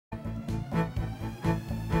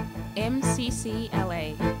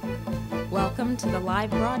MCCLA. Welcome to the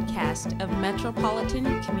live broadcast of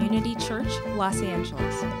Metropolitan Community Church, Los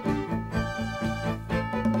Angeles.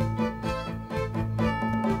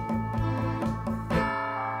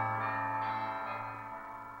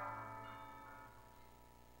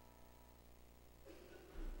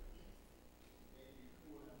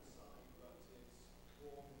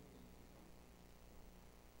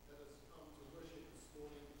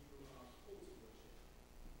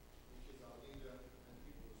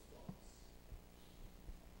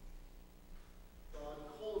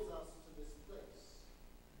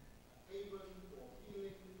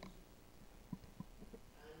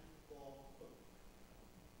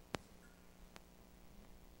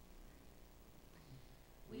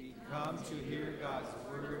 To hear God's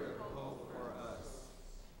word of hope for us.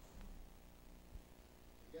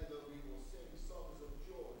 Together we will sing songs of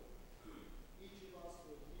joy. Each of us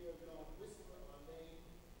will hear God whisper our name,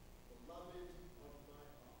 beloved of my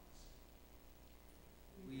heart.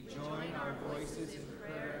 We join our voices in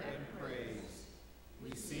prayer and praise.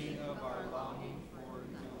 We sing of our longing for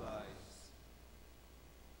new lives.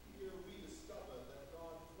 Here we discover that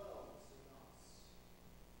God dwells in us.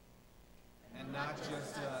 And not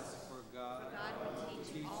just us, God will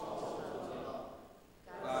teach all to love.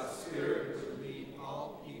 God's Spirit will lead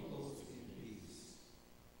all peoples in peace.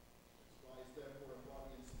 Rise therefore in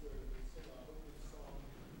body and spirit, we sing our opening song,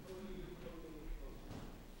 Holy, Holy,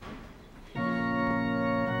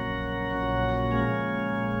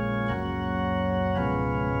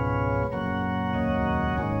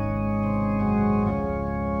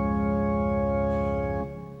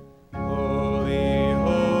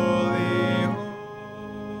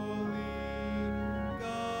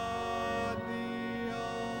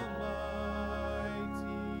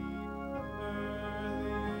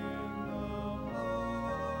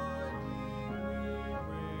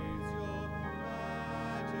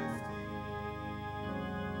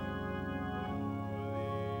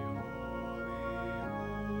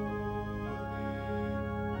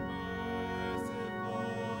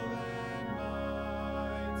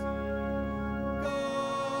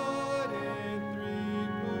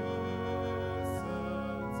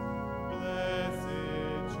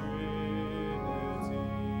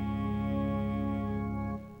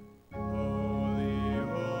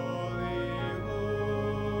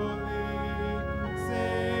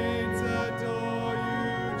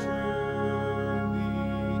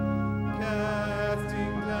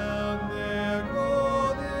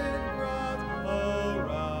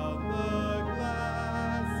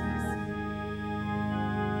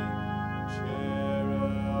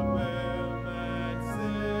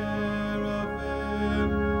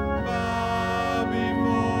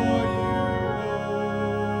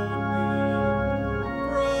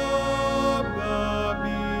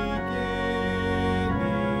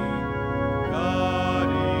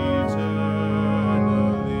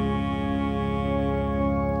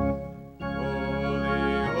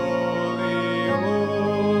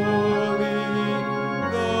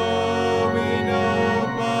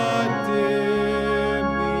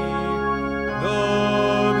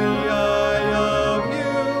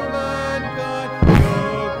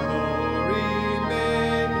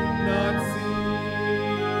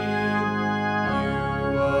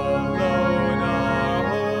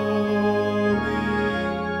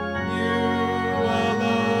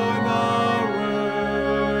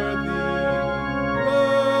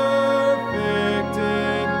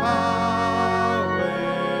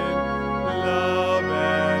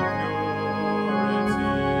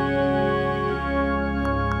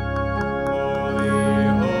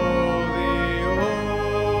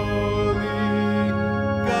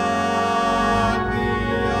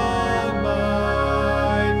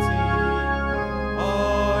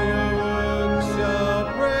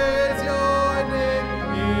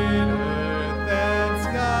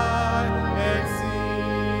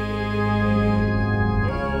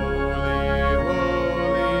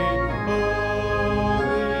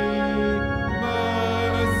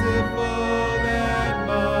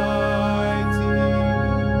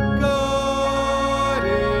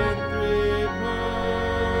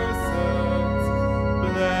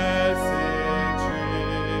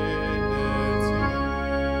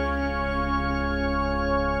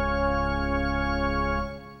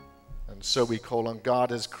 So we call on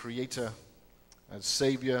God as Creator, as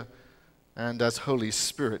Savior, and as Holy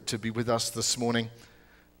Spirit to be with us this morning,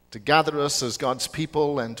 to gather us as God's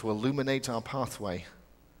people and to illuminate our pathway,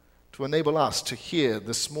 to enable us to hear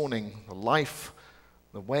this morning the life,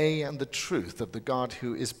 the way, and the truth of the God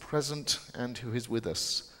who is present and who is with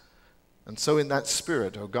us. And so in that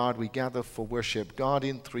spirit, O God, we gather for worship, God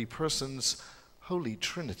in three persons, Holy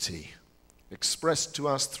Trinity, expressed to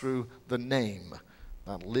us through the name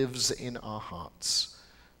that lives in our hearts.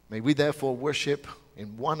 May we therefore worship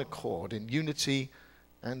in one accord, in unity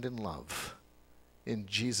and in love. In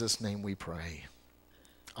Jesus' name we pray.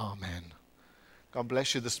 Amen. God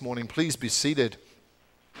bless you this morning. Please be seated.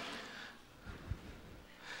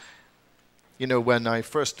 You know, when I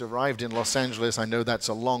first arrived in Los Angeles, I know that's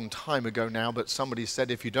a long time ago now, but somebody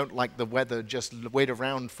said if you don't like the weather, just wait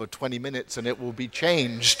around for 20 minutes and it will be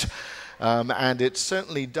changed. And it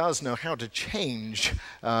certainly does know how to change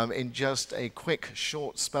in just a quick,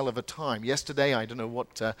 short spell of a time. Yesterday, I don't know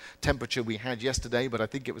what temperature we had yesterday, but I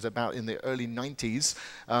think it was about in the early 90s.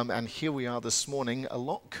 And here we are this morning, a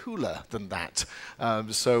lot cooler than that.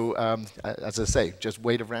 So, as I say, just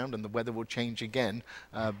wait around and the weather will change again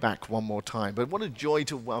back one more time. But what a joy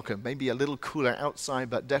to welcome. Maybe a little cooler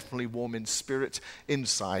outside, but definitely warm in spirit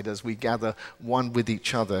inside as we gather one with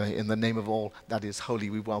each other in the name of all that is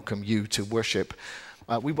holy. We welcome you to worship.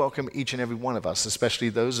 We welcome each and every one of us, especially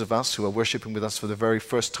those of us who are worshiping with us for the very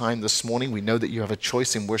first time this morning. We know that you have a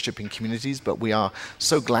choice in worshiping communities, but we are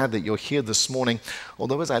so glad that you're here this morning.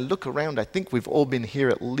 Although as I look around, I think we've all been here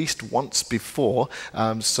at least once before.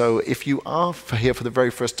 So if you are here for the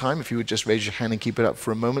very first time, if you would just raise your hand and keep it up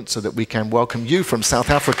for a moment so that we can welcome you from South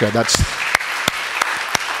Africa.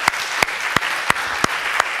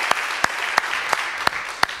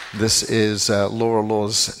 This is Laura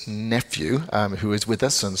Law's nephew who is with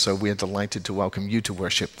us, and so we are delighted to welcome you to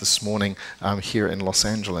worship this morning here in Los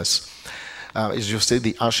Angeles. As you'll see,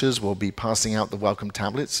 the ushers will be passing out the welcome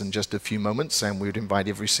tablets in just a few moments, and we would invite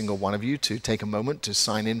every single one of you to take a moment to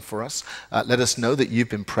sign in for us. Let us know that you've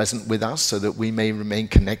been present with us so that we may remain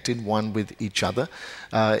connected one with each other.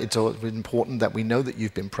 It's important that we know that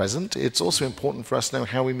you've been present. It's also important for us to know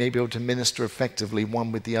how we may be able to minister effectively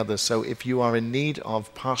one with the other. So if you are in need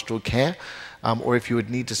of pastoral care, or if you would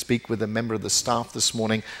need to speak with a member of the staff this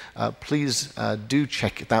morning, please do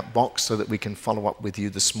check that box so that we can follow up with you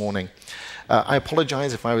this morning. I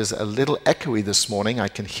apologize if I was a little echoey this morning. I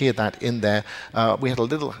can hear that in there. We had a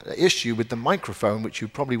little issue with the microphone, which you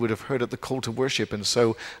probably would have heard at the call to worship, and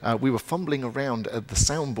so we were fumbling around at the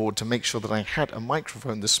soundboard to make sure that I had a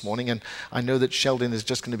microphone this morning, and I know that Sheldon is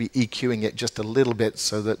just going to be EQing it just a little bit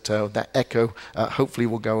so that that echo hopefully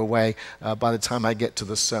will go away by the time I get to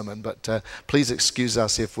the sermon. But please excuse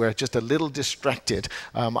us if we're just a little distracted.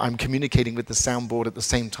 I'm communicating with the soundboard at the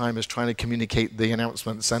same time as trying to communicate the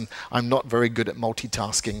announcements, and I'm not very good at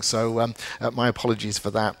multitasking, so my apologies for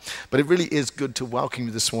that. But it really is good to welcome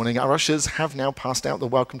you this morning. Our ushers have now passed out the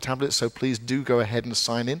welcome tablets, so please do go ahead and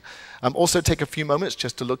sign in. Also take a few moments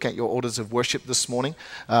just to look at your orders of worship this morning.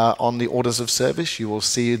 On the orders of service, you will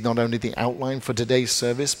see not only the outline for today's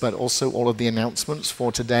service, but also all of the announcements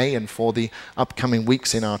for today and for the upcoming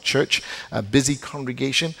weeks in our church. Busy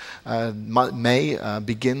congregation. May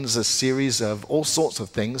begins a series of all sorts of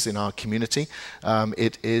things in our community.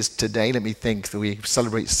 It is today, let me think, that we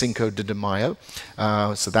celebrate Cinco de Mayo.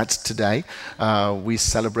 So that's today. We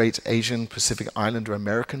celebrate Asian Pacific Islander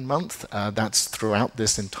American Month. That's throughout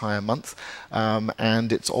this entire month.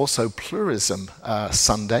 And it's also Pluralism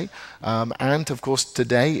Sunday. And of course,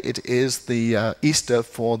 today it is the Easter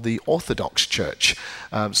for the Orthodox Church.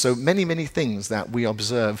 So many, many things that we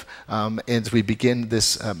observe as we begin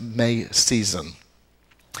this May season.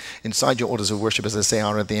 Inside your orders of worship, as I say,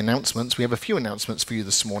 are the announcements. We have a few announcements for you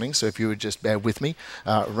this morning, so if you would just bear with me,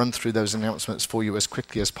 run through those announcements for you as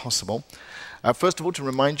quickly as possible. First of all, to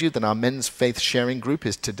remind you that our men's faith sharing group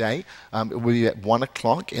is today. It will be at 1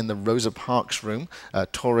 o'clock in the Rosa Parks room.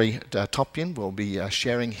 Tori Topian will be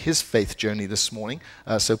sharing his faith journey this morning.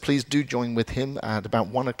 So please do join with him at about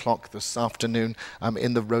 1 o'clock this afternoon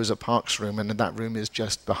in the Rosa Parks room. And that room is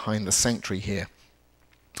just behind the sanctuary here.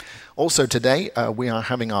 Also today, we are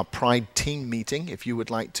having our Pride team meeting. If you would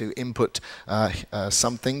like to input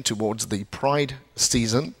something towards the Pride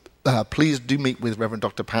season, please do meet with Reverend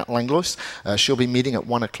Dr. Pat Langlois. She'll be meeting at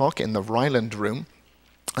 1 o'clock in the Ryland room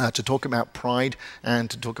to talk about Pride and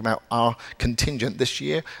to talk about our contingent. This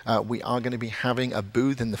year, we are going to be having a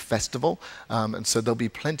booth in the festival, and so there'll be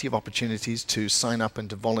plenty of opportunities to sign up and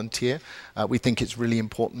to volunteer. We think it's really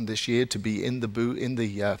important this year to be in the booth, in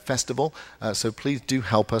the festival, so please do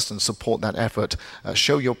help us and support that effort.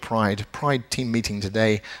 Show your pride. Pride team meeting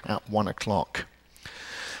today at 1 o'clock.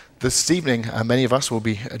 This evening, many of us will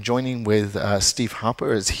be joining with Steve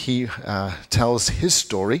Harper as he tells his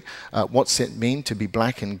story, What's It Mean to Be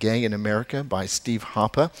Black and Gay in America by Steve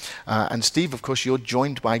Harper. And Steve, of course, you're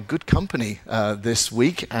joined by good company this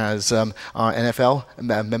week as our NFL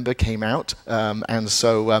member came out. And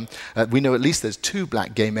so we know at least there's 2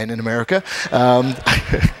 black gay men in America.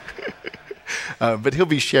 But he'll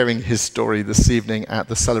be sharing his story this evening at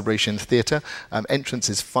the Celebration Theatre. Entrance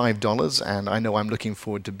is $5, and I know I'm looking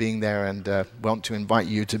forward to being there and want to invite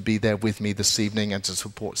you to be there with me this evening and to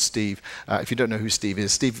support Steve. If you don't know who Steve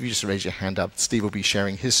is, Steve, if you just raise your hand up, Steve will be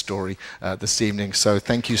sharing his story this evening. So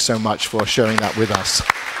thank you so much for sharing that with us.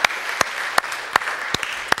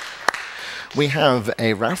 We have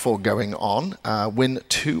a raffle going on. Win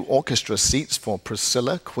 2 orchestra seats for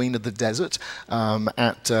Priscilla, Queen of the Desert,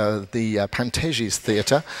 at the Pantages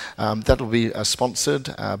Theatre. That'll be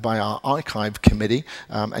sponsored by our archive committee,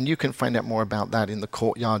 and you can find out more about that in the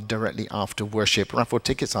courtyard directly after worship. Raffle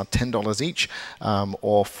tickets are $10 each,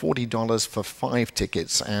 or $40 for 5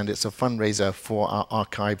 tickets, and it's a fundraiser for our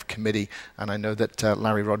archive committee. And I know that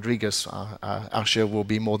Larry Rodriguez, our usher, will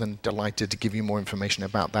be more than delighted to give you more information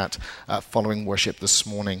about that following worship this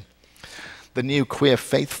morning. The new Queer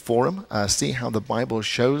Faith Forum, see how the Bible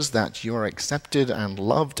shows that you are accepted and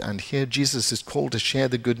loved, and here Jesus is called to share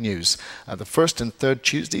the good news. The first and third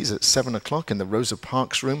Tuesdays at 7 o'clock in the Rosa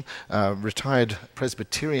Parks room. Retired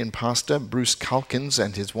Presbyterian pastor Bruce Calkins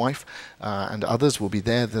and his wife and others will be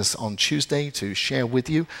there on Tuesday to share with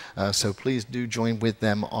you, so please do join with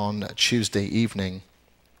them on Tuesday evening.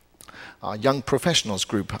 Our Young Professionals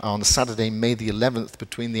group on Saturday, May the 11th,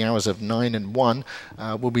 between the hours of 9 and 1,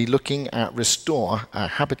 will be looking at Restore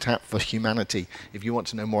Habitat for Humanity. If you want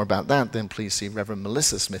to know more about that, then please see Reverend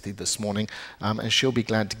Melissa Smithy this morning, and she'll be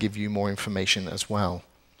glad to give you more information as well.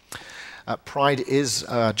 Pride is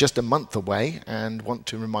just a month away, and want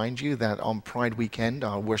to remind you that on Pride weekend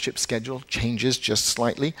our worship schedule changes just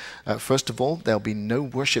slightly. First of all, there'll be no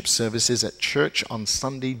worship services at church on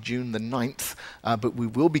Sunday, June the 9th, but we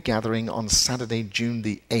will be gathering on Saturday, June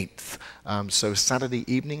the 8th. So Saturday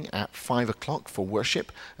evening at 5 o'clock for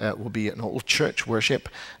worship will be an all-church worship,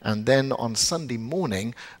 and then on Sunday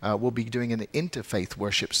morning we'll be doing an interfaith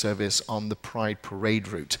worship service on the Pride Parade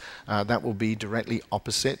route. That will be directly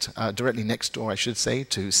next door, I should say,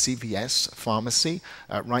 to CVS Pharmacy,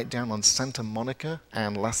 right down on Santa Monica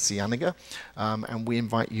and La Cienega, and we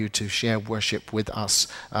invite you to share worship with us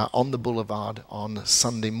on the boulevard on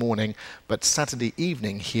Sunday morning, but Saturday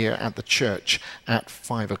evening here at the church at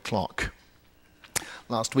 5 o'clock.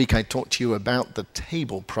 Last week I talked to you about the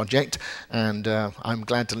Table Project, and I'm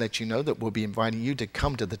glad to let you know that we'll be inviting you to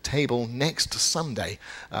come to the table next Sunday.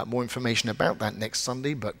 More information about that next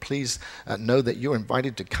Sunday, but please know that you're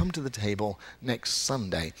invited to come to the table next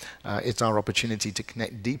Sunday. It's our opportunity to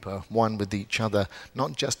connect deeper one with each other,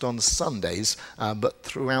 not just on Sundays, but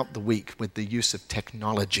throughout the week with the use of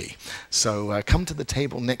technology. So come to the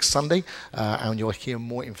table next Sunday, and you'll hear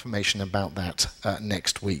more information about that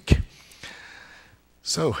next week.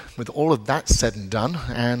 So, with all of that said and done,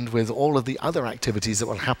 and with all of the other activities that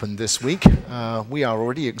will happen this week, we are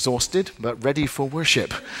already exhausted, but ready for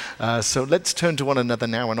worship. So let's turn to one another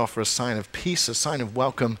now and offer a sign of peace, a sign of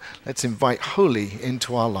welcome. Let's invite Holy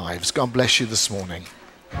into our lives. God bless you this morning.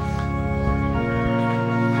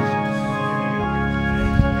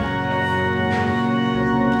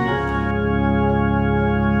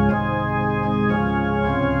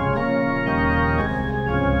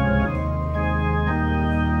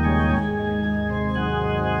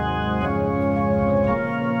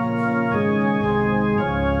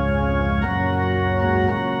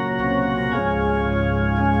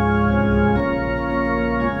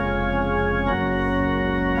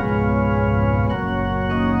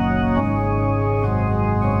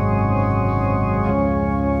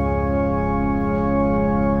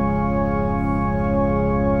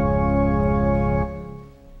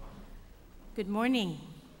 Morning.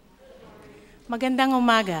 Magandang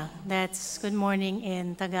umaga. That's good morning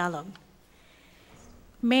in Tagalog.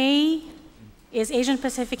 May is Asian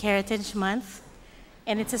Pacific Heritage Month,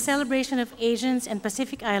 and it's a celebration of Asians and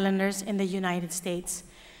Pacific Islanders in the United States.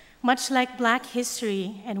 Much like Black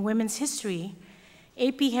history and women's history,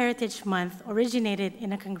 AP Heritage Month originated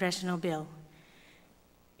in a congressional bill.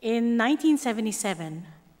 In 1977,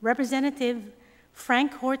 Representative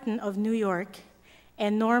Frank Horton of New York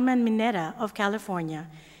and Norman Mineta of California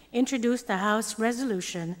introduced a House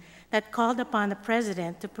resolution that called upon the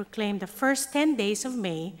President to proclaim the first 10 days of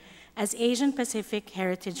May as Asian Pacific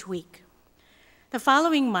Heritage Week. The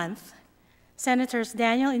following month, Senators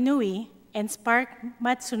Daniel Inouye and Spark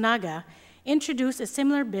Matsunaga introduced a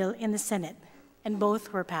similar bill in the Senate. and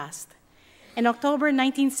both were passed. In October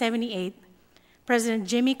 1978, President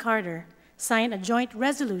Jimmy Carter signed a joint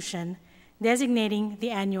resolution designating the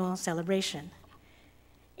annual celebration.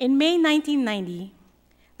 In May 1990,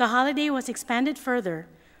 the holiday was expanded further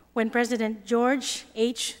when President George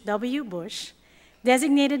H.W. Bush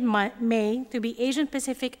designated May to be Asian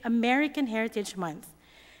Pacific American Heritage Month.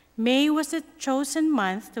 May was the chosen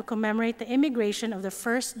month to commemorate the immigration of the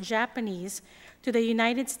first Japanese to the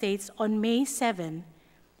United States on May 7,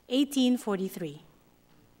 1843.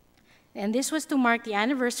 And this was to mark the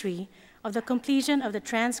anniversary of the completion of the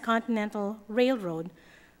Transcontinental Railroad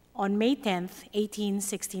on May 10,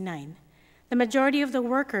 1869. The majority of the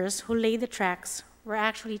workers who laid the tracks were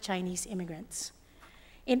actually Chinese immigrants.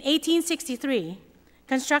 In 1863,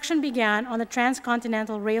 construction began on the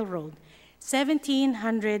Transcontinental Railroad,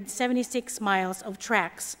 1,776 miles of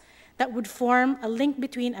tracks that would form a link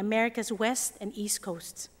between America's west and east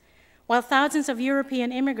coasts. While thousands of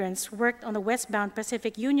European immigrants worked on the westbound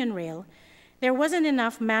Pacific Union Rail, there wasn't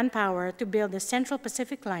enough manpower to build the Central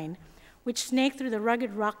Pacific Line, which snaked through the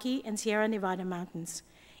rugged Rocky and Sierra Nevada mountains.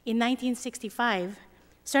 In 1965,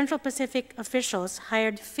 Central Pacific officials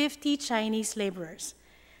hired 50 Chinese laborers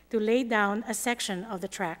to lay down a section of the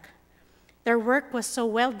track. Their work was so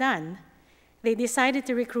well done, they decided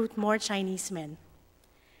to recruit more Chinese men.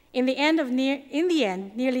 In the end,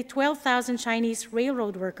 nearly 12,000 Chinese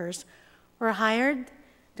railroad workers were hired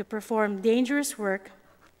to perform dangerous work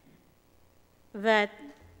that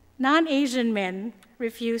non-Asian men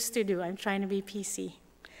refused to do. I'm trying to be PC.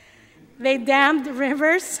 They dammed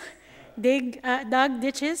rivers, dug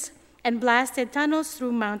ditches, and blasted tunnels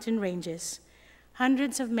through mountain ranges.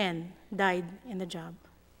 Hundreds of men died in the job.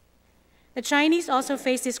 The Chinese also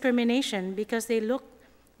faced discrimination because they looked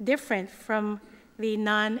different from the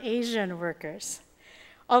non-Asian workers.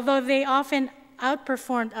 Although they often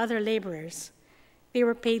outperformed other laborers, they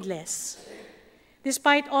were paid less.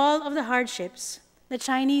 Despite all of the hardships, the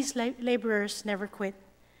Chinese laborers never quit.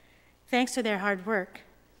 Thanks to their hard work,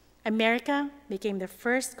 America became the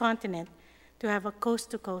first continent to have a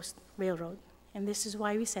coast-to-coast railroad. And this is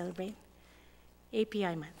why we celebrate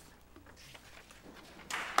API Month.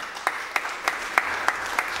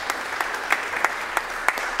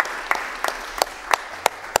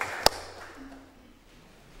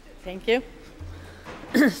 Thank you.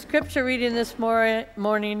 Scripture reading this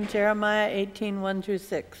morning, Jeremiah 18:1 through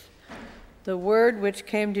 6. The word which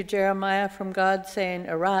came to Jeremiah from God, saying,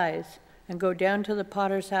 Arise, and go down to the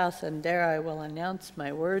potter's house, and there I will announce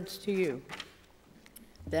my words to you.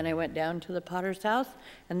 Then I went down to the potter's house,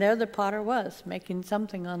 and there the potter was, making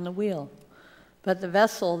something on the wheel. But the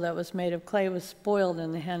vessel that was made of clay was spoiled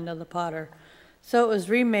in the hand of the potter. So it was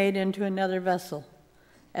remade into another vessel,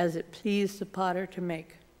 as it pleased the potter to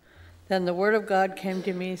make. Then the word of God came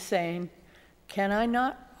to me, saying, Can I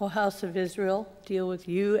not, O house of Israel, deal with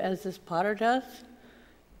you as this potter does?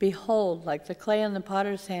 Behold, like the clay in the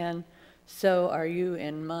potter's hand, so are you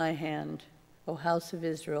in my hand, O house of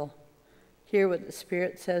Israel. Hear what the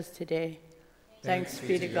Spirit says today. Thanks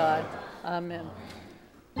be to God. Amen.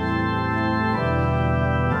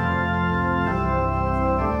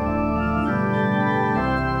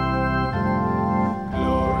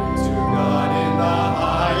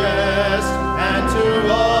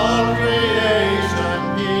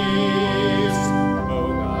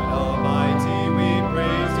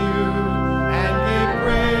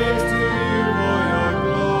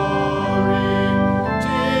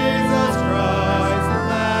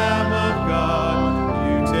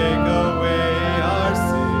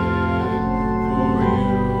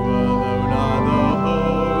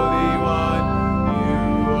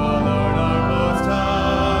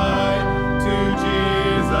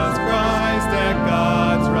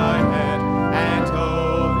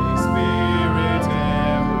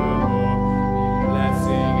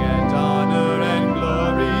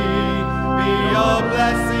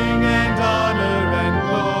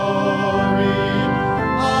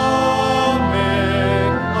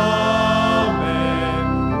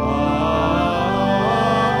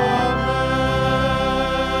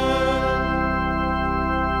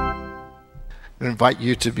 I invite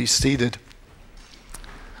you to be seated.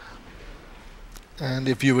 And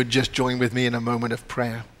if you would just join with me in a moment of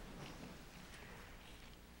prayer.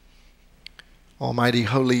 Almighty,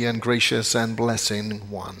 holy, and gracious, and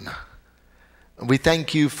blessing one, we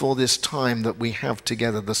thank you for this time that we have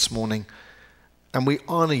together this morning, and we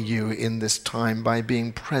honor you in this time by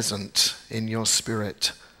being present in your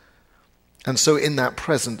Spirit. And so in that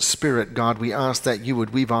present Spirit, God, we ask that you would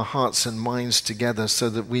weave our hearts and minds together so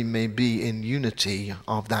that we may be in unity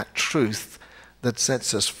of that truth that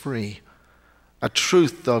sets us free. a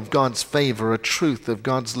truth of God's favor, a truth of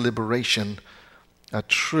God's liberation, a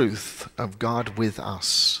truth of God with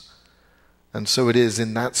us. And so it is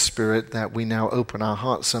in that spirit that we now open our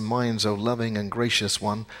hearts and minds, O loving and gracious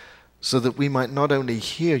one, so that we might not only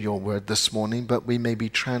hear your word this morning, but we may be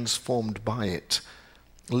transformed by it,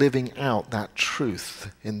 living out that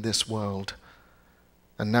truth in this world.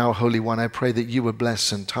 And now, Holy One, I pray that you would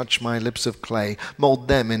bless and touch my lips of clay, mold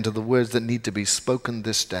them into the words that need to be spoken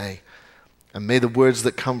this day. And may the words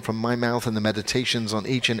that come from my mouth and the meditations on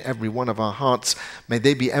each and every one of our hearts, may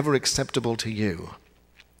they be ever acceptable to you.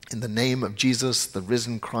 In the name of Jesus, the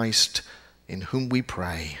risen Christ, in whom we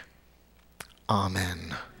pray.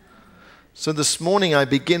 Amen. So this morning I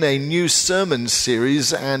begin a new sermon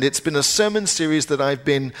series, and it's been a sermon series that I've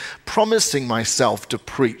been promising myself to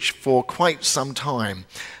preach for quite some time.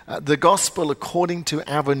 The Gospel according to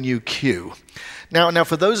Avenue Q. Now,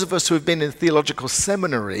 for those of us who have been in theological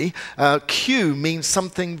seminary, Q means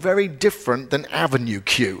something very different than Avenue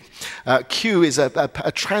Q. Q is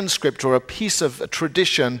a transcript or a piece of a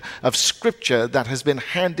tradition of Scripture that has been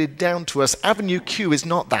handed down to us. Avenue Q is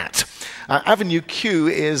not that. Avenue Q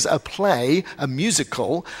is a play, a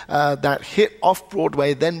musical, that hit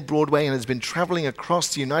off-Broadway, then Broadway, and has been traveling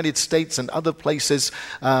across the United States and other places,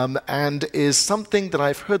 and is something that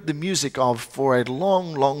I've heard the music of for a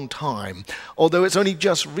long, long time. Although it's only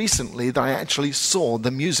just recently that I actually saw the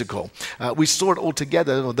musical. We saw it all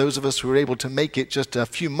together, or those of us who were able to make it just a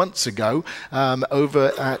few months ago,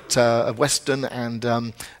 over at Western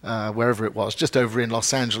and wherever it was, just over in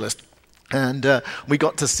Los Angeles. And we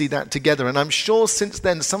got to see that together. And I'm sure since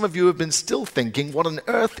then some of you have been still thinking, what on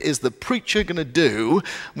earth is the preacher going to do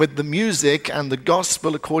with the music and the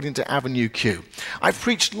gospel according to Avenue Q? I've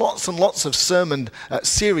preached lots and lots of sermon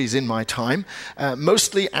series in my time,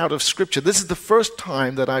 mostly out of Scripture. This is the first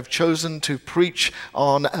time that I've chosen to preach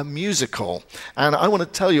on a musical. And I want to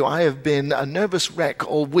tell you, I have been a nervous wreck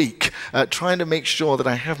all week trying to make sure that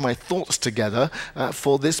I have my thoughts together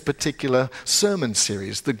for this particular sermon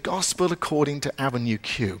series, the gospel according to Avenue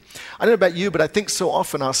Q. I don't know about you, but I think so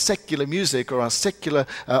often our secular music or our secular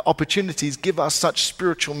opportunities give us such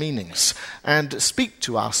spiritual meanings and speak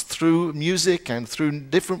to us through music and through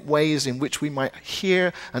different ways in which we might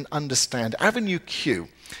hear and understand. Avenue Q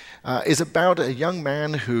is about a young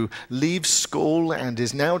man who leaves school and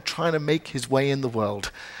is now trying to make his way in the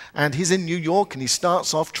world. And he's in New York, and he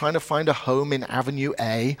starts off trying to find a home in Avenue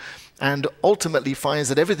A, and ultimately finds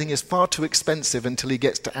that everything is far too expensive until he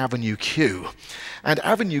gets to Avenue Q. And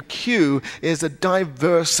Avenue Q is a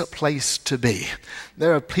diverse place to be.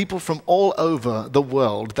 There are people from all over the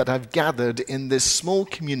world that have gathered in this small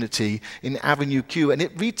community in Avenue Q, and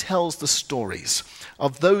it retells the stories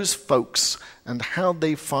of those folks and how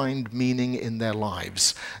they find meaning in their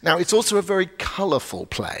lives. Now, it's also a very colorful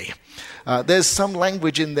play. There's some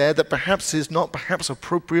language in there that perhaps is not perhaps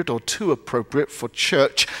appropriate or too appropriate for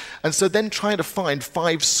church. And so then trying to find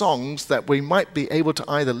 5 songs that we might be able to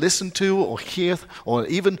either listen to or hear or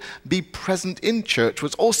even be present in church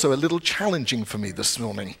was also a little challenging for me this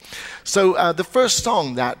morning. So the first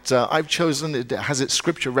song that I've chosen, it has its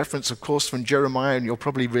scripture reference, of course, from Jeremiah, and you'll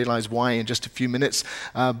probably realize why in just a few minutes.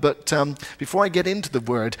 But before I get into the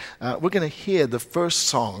word, we're going to hear the first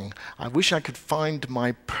song, I Wish I Could Find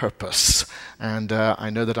My Purpose. And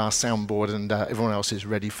I know that our soundboard and everyone else is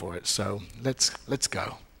ready for it. So let's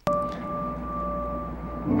go. Purpose.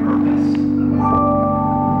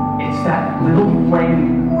 It's that little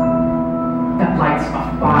flame that lights a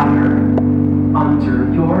fire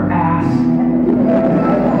under your ass.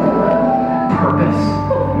 Purpose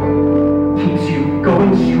keeps you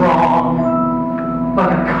going strong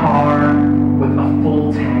like a car with a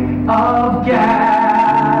full tank of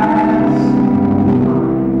gas.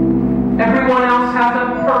 Everyone else has a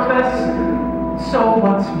purpose, so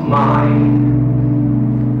what's mine?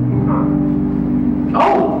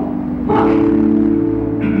 Oh, look!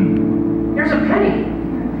 Here's a penny.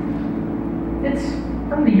 It's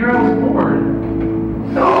from the year I was born.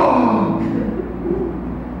 Oh!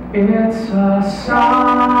 It's a sign.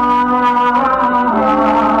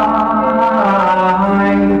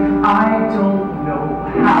 I don't know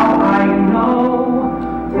how I know,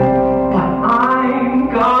 but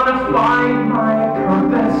I'm gonna find my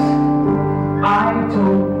purpose. I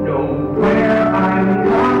don't know where I'm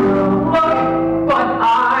gonna look, but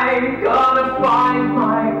I'm gonna find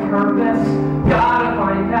my purpose. Gotta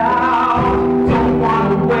find out, don't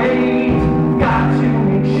wanna wait. Got to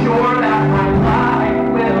make sure that my life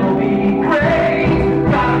will be great.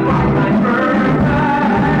 Gotta find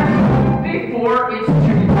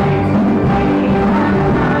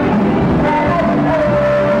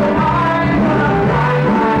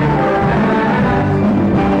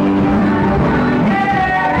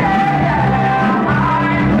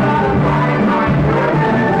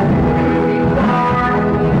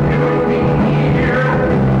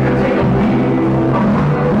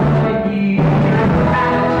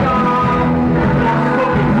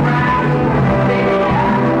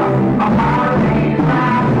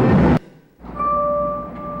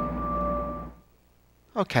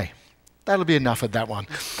Okay. That'll be enough of that one.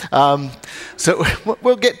 So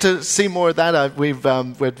we'll get to see more of that.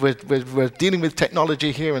 We're dealing with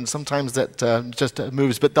technology here, and sometimes that just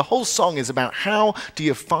moves. But the whole song is about how do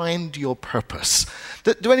you find your purpose?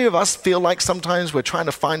 Do any of us feel like sometimes we're trying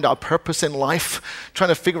to find our purpose in life, trying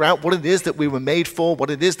to figure out what it is that we were made for,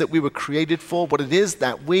 what it is that we were created for, what it is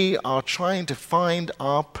that we are trying to find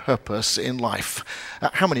our purpose in life?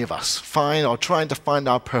 How many of us are trying to find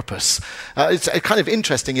our purpose? It's kind of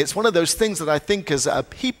interesting. It's one of those things that I think as a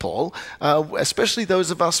people, especially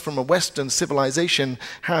those of us from a Western civilization,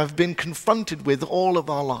 have been confronted with all of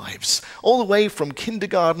our lives. All the way from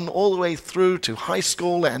kindergarten, all the way through to high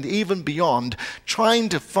school and even beyond, trying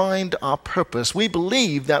to find our purpose. We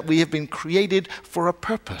believe that we have been created for a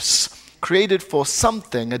purpose. Created for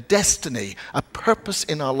something, a destiny, a purpose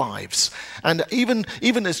in our lives. And even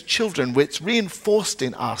as children, it's reinforced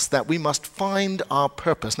in us that we must find our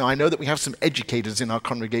purpose. Now, I know that we have some educators in our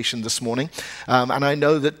congregation this morning, and I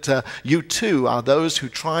know that you too are those who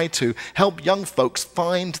try to help young folks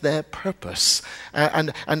find their purpose.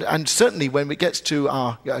 And certainly when it gets to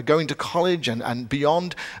our going to college and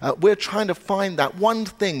beyond, we're trying to find that one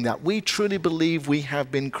thing that we truly believe we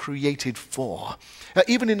have been created for.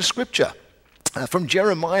 Even in Scripture, from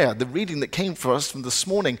Jeremiah, the reading that came for us from this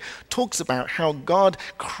morning talks about how God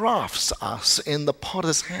crafts us in the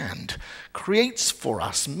potter's hand, creates for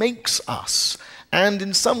us, makes us, and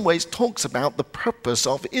in some ways talks about the purpose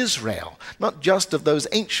of Israel, not just of those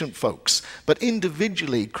ancient folks, but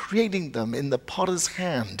individually creating them in the potter's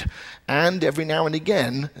hand. And every now and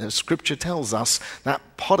again, as Scripture tells us, that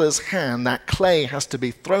potter's hand, that clay has to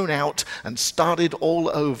be thrown out and started all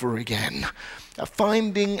over again.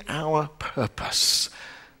 Finding our purpose.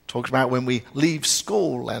 Talked about when we leave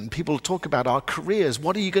school and people talk about our careers.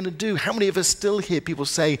 What are you going to do? How many of us still hear people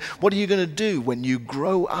say, what are you going to do when you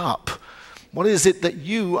grow up? What is it that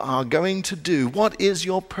you are going to do? What is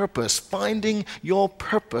your purpose? Finding your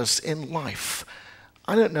purpose in life.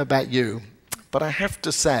 I don't know about you, but I have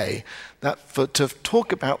to say that to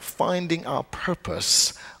talk about finding our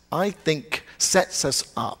purpose, I think sets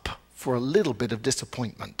us up for a little bit of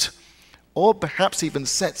disappointment. Or perhaps even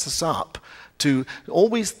sets us up to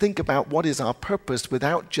always think about what is our purpose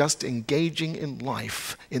without just engaging in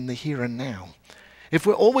life in the here and now. If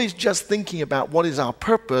we're always just thinking about what is our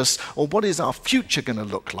purpose or what is our future going to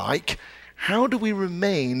look like, how do we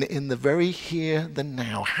remain in the very here, the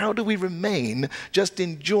now? How do we remain just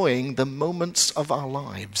enjoying the moments of our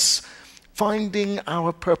lives? Finding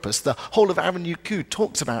our purpose. The whole of Avenue Q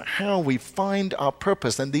talks about how we find our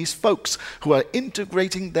purpose, and these folks who are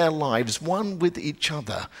integrating their lives one with each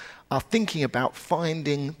other are thinking about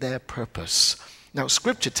finding their purpose. Now,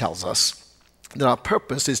 Scripture tells us that our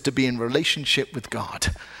purpose is to be in relationship with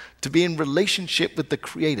God, to be in relationship with the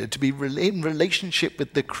Creator, to be in relationship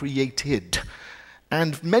with the created.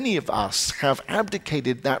 And many of us have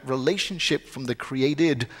abdicated that relationship from the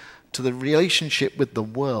created to the relationship with the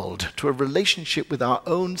world, to a relationship with our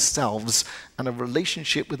own selves and a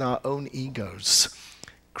relationship with our own egos.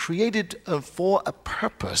 Created for a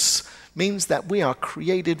purpose means that we are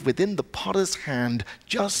created within the potter's hand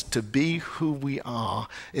just to be who we are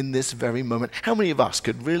in this very moment. How many of us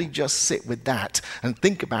could really just sit with that and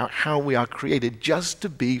think about how we are created just to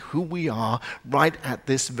be who we are right at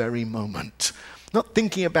this very moment? Not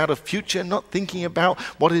thinking about a future, not thinking about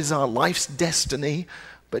what is our life's destiny,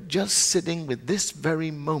 but just sitting with this very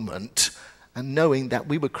moment and knowing that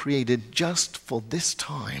we were created just for this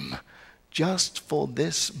time, just for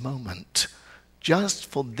this moment, just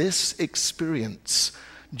for this experience,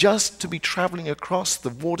 just to be traveling across the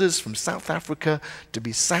waters from South Africa, to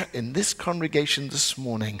be sat in this congregation this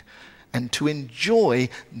morning, and to enjoy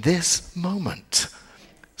this moment.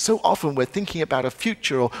 So often we're thinking about a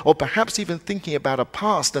future or perhaps even thinking about a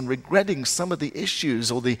past and regretting some of the issues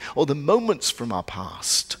or the moments from our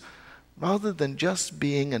past, rather than just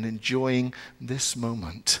being and enjoying this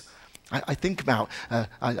moment. I think about,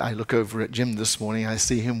 I look over at Jim this morning, I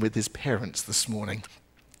see him with his parents this morning.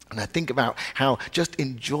 And I think about how just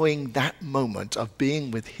enjoying that moment of being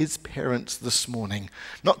with his parents this morning,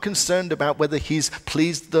 not concerned about whether he's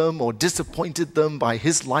pleased them or disappointed them by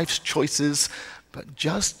his life's choices, but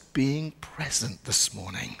just being present this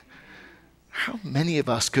morning. How many of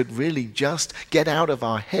us could really just get out of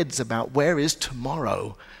our heads about where is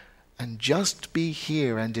tomorrow and just be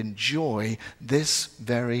here and enjoy this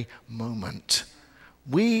very moment?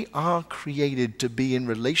 We are created to be in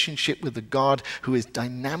relationship with a God who is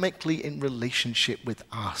dynamically in relationship with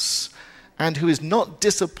us and who is not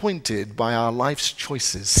disappointed by our life's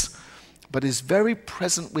choices, but is very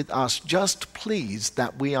present with us, just pleased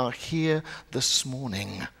that we are here this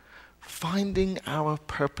morning. finding our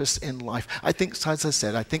purpose in life. I think, as I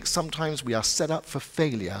said, I think sometimes we are set up for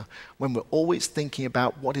failure when we're always thinking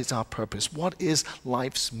about what is our purpose, what is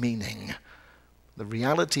life's meaning. The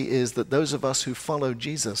reality is that those of us who follow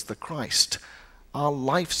Jesus, the Christ, our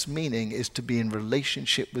life's meaning is to be in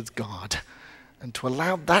relationship with God and to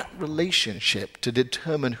allow that relationship to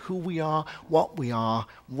determine who we are, what we are,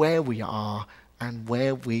 where we are, and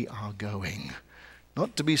where we are going.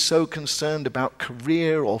 Not to be so concerned about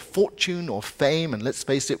career or fortune or fame, and let's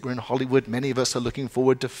face it, we're in Hollywood, many of us are looking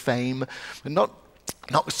forward to fame, and not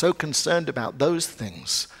so concerned about those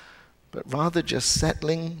things, but rather just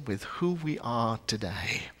settling with who we are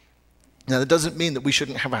today. Now, that doesn't mean that we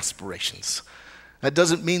shouldn't have aspirations. That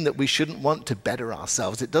doesn't mean that we shouldn't want to better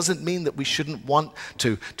ourselves. It doesn't mean that we shouldn't want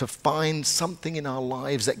to find something in our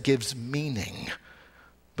lives that gives meaning.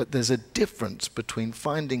 But there's a difference between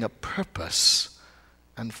finding a purpose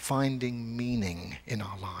and finding meaning in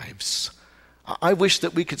our lives. I wish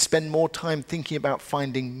that we could spend more time thinking about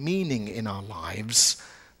finding meaning in our lives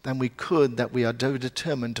than we could that we are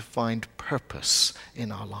determined to find purpose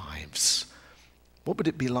in our lives. What would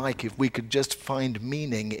it be like if we could just find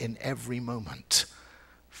meaning in every moment?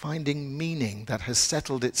 Finding meaning that has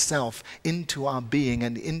settled itself into our being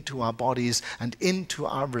and into our bodies and into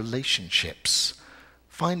our relationships.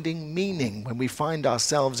 Finding meaning when we find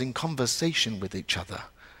ourselves in conversation with each other.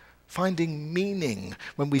 Finding meaning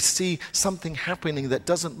when we see something happening that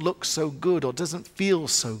doesn't look so good or doesn't feel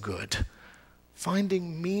so good.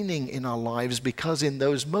 Finding meaning in our lives because in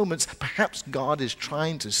those moments, perhaps God is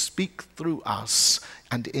trying to speak through us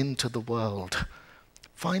and into the world.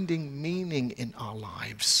 Finding meaning in our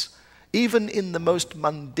lives, even in the most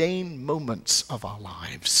mundane moments of our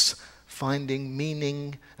lives. Finding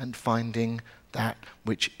meaning and finding that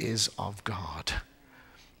which is of God.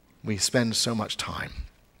 We spend so much time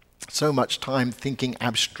thinking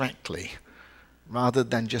abstractly rather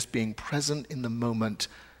than just being present in the moment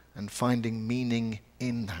and finding meaning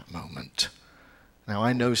in that moment. Now,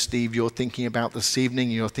 I know, Steve, you're thinking about this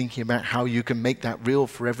evening, you're thinking about how you can make that real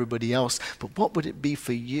for everybody else, but what would it be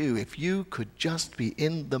for you if you could just be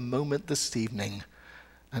in the moment this evening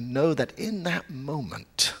and know that in that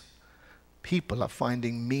moment, people are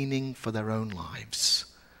finding meaning for their own lives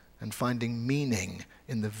and finding meaning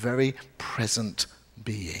in the very present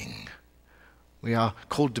being. We are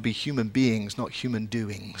called to be human beings, not human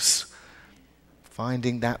doings.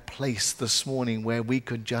 Finding that place this morning where we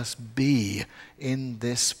could just be in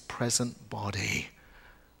this present body.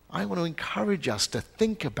 I want to encourage us to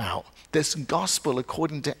think about this gospel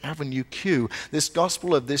according to Avenue Q, this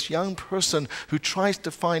gospel of this young person who tries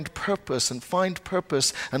to find purpose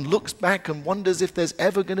and looks back and wonders if there's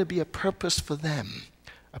ever going to be a purpose for them,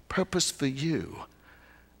 a purpose for you,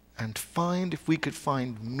 and find if we could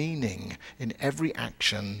find meaning in every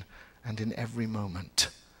action and in every moment.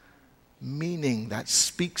 Meaning that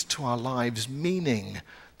speaks to our lives, meaning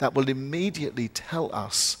that will immediately tell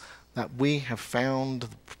us that we have found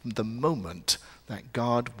the moment that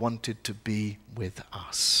God wanted to be with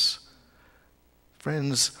us.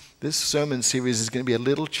 Friends, this sermon series is going to be a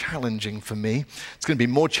little challenging for me. It's going to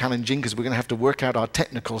be more challenging because we're going to have to work out our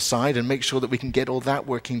technical side and make sure that we can get all that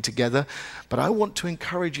working together. But I want to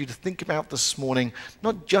encourage you to think about this morning,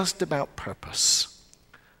 not just about purpose.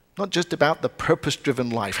 Not just about the purpose-driven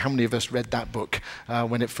life. How many of us read that book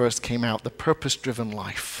when it first came out, The Purpose-Driven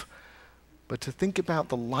Life? But to think about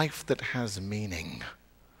the life that has meaning.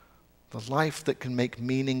 The life that can make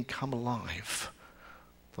meaning come alive.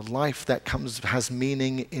 The life that has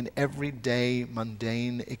meaning in everyday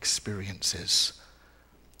mundane experiences.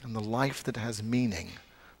 And the life that has meaning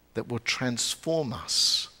that will transform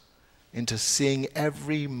us into seeing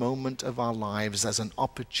every moment of our lives as an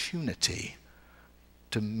opportunity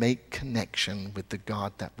to make connection with the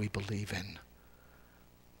God that we believe in.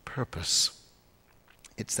 Purpose.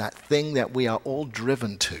 It's that thing that we are all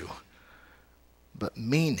driven to. But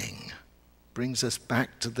meaning brings us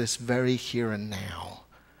back to this very here and now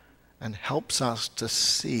and helps us to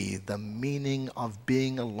see the meaning of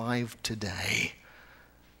being alive today.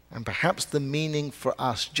 And perhaps the meaning for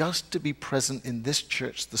us just to be present in this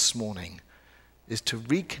church this morning is to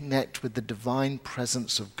reconnect with the divine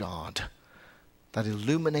presence of God that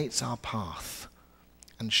illuminates our path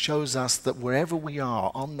and shows us that wherever we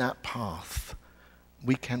are on that path,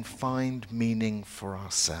 we can find meaning for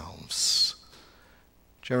ourselves.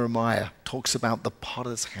 Jeremiah talks about the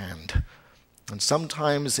potter's hand. And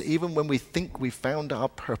sometimes, even when we think we found our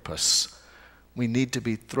purpose, we need to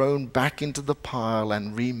be thrown back into the pile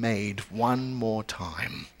and remade one more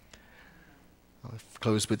time. I'll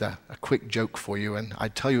close with a quick joke for you, and I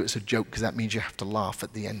tell you it's a joke because that means you have to laugh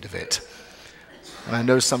at the end of it. And I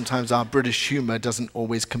know sometimes our British humor doesn't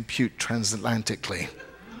always compute transatlantically.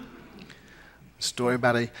 A story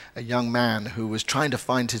about a young man who was trying to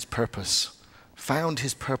find his purpose, found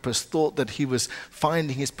his purpose, thought that he was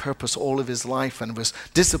finding his purpose all of his life, and was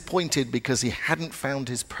disappointed because he hadn't found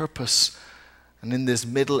his purpose. And in this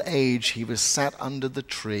middle age, he was sat under the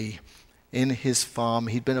tree in his farm.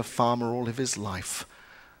 He'd been a farmer all of his life.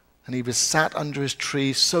 And he was sat under his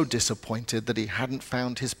tree so disappointed that he hadn't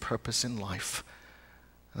found his purpose in life.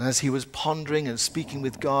 And as he was pondering and speaking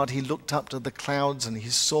with God, he looked up to the clouds and he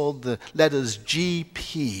saw the letters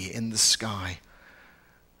GP in the sky.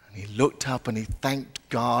 And he looked up and he thanked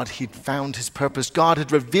God. He'd found his purpose. God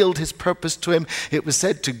had revealed his purpose to him. It was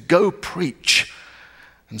said to go preach.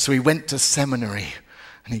 And so he went to seminary.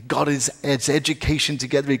 And he got his education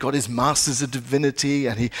together. He got his Master's of Divinity.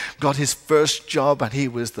 And he got his first job. And he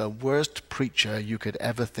was the worst preacher you could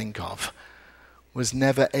ever think of. Was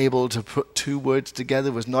never able to put two words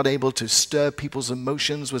together, was not able to stir people's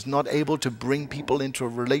emotions, was not able to bring people into a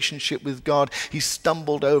relationship with God. He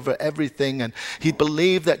stumbled over everything, and he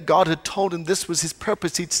believed that God had told him this was his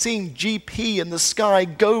purpose. He'd seen GP in the sky,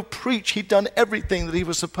 go preach. He'd done everything that he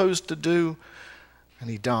was supposed to do, and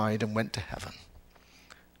he died and went to heaven.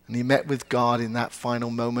 And he met with God in that final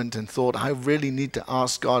moment and thought, I really need to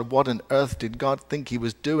ask God, what on earth did God think he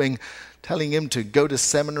was doing, telling him to go to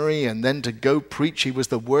seminary and then to go preach? He was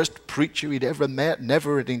the worst preacher he'd ever met,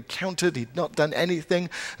 never had encountered. He'd not done anything.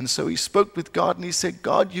 And so he spoke with God and he said,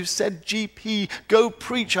 God, you said, GP, go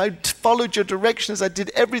preach. I followed your directions. I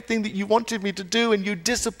did everything that you wanted me to do, and you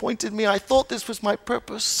disappointed me. I thought this was my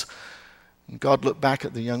purpose. And God looked back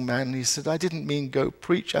at the young man and he said, I didn't mean go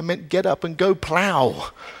preach. I meant get up and go plow.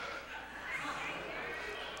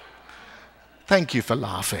 Thank you for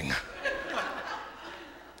laughing.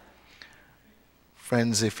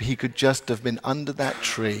 Friends, if he could just have been under that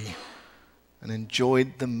tree and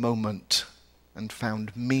enjoyed the moment and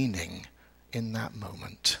found meaning in that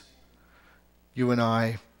moment, you and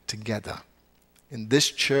I together in this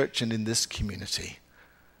church and in this community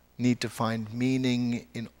need to find meaning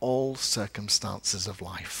in all circumstances of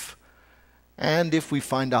life. And if we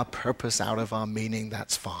find our purpose out of our meaning,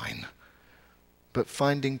 that's fine. But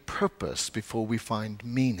finding purpose before we find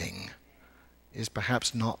meaning is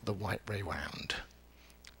perhaps not the right way round.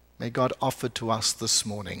 May God offer to us this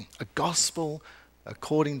morning a gospel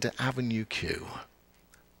according to Avenue Q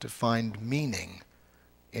to find meaning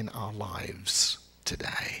in our lives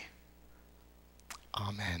today.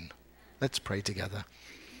 Amen. Let's pray together.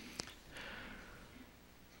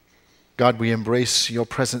 God, we embrace your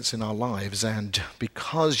presence in our lives, and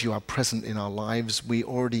because you are present in our lives, we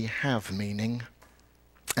already have meaning.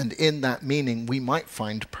 And in that meaning, we might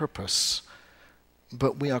find purpose.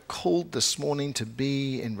 But we are called this morning to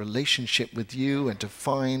be in relationship with you and to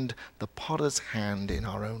find the potter's hand in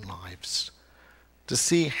our own lives. To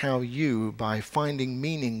see how you, by finding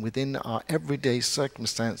meaning within our everyday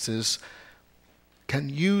circumstances, can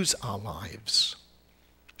use our lives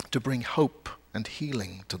to bring hope and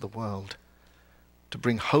healing to the world, to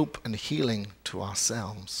bring hope and healing to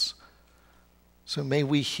ourselves. So may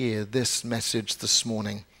we hear this message this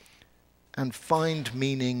morning and find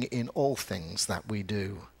meaning in all things that we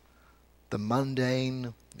do, the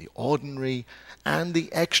mundane, the ordinary, and the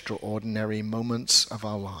extraordinary moments of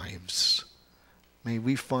our lives. May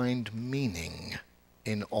we find meaning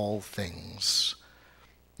in all things.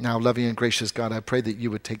 Now, loving and gracious God, I pray that you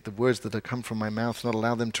would take the words that have come from my mouth, not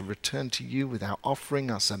allow them to return to you without offering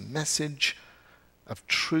us a message of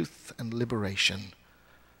truth and liberation.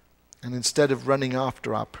 And instead of running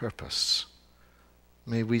after our purpose,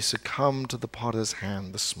 may we succumb to the potter's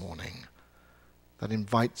hand this morning that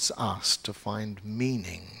invites us to find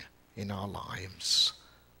meaning in our lives.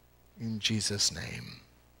 In Jesus' name,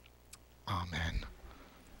 amen.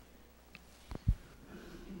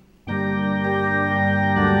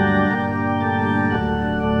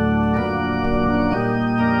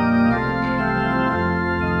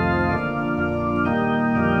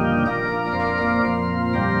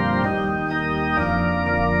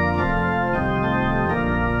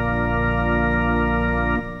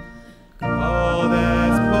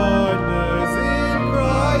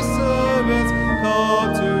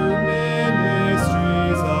 Called to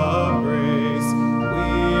ministries of grace.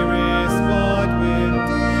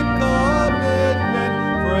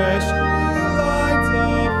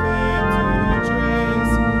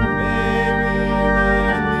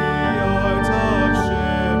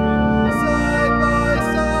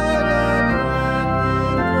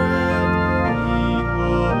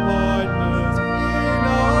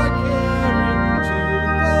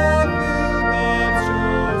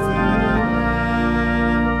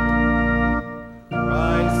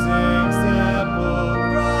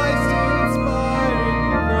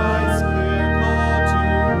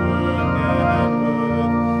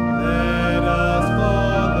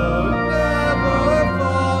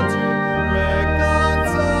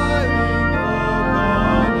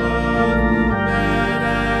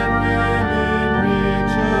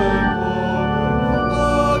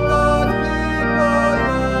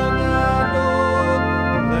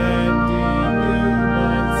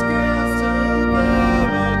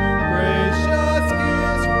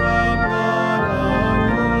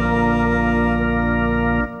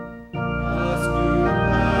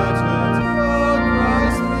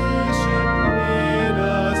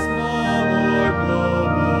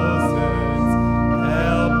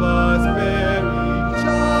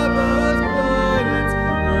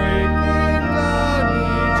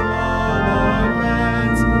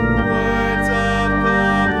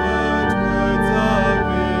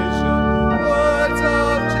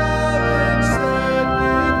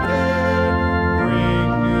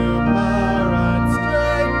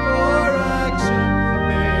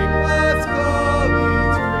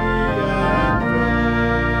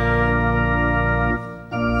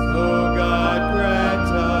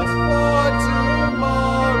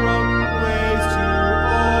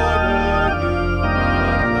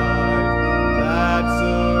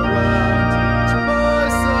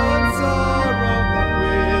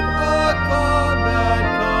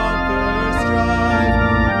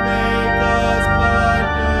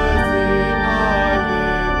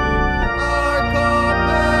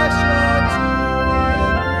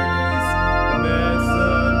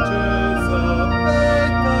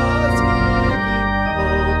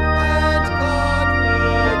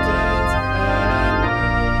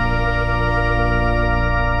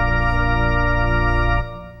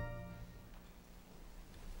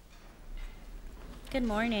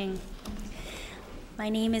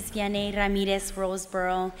 name is Vianney Ramirez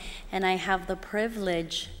Roseborough, and I have the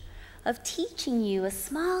privilege of teaching you a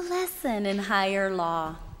small lesson in higher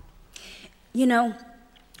law. You know,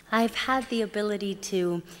 I've had the ability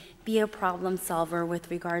to be a problem solver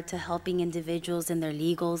with regard to helping individuals in their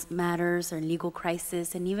legal matters or legal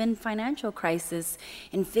crisis and even financial crisis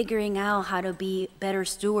in figuring out how to be better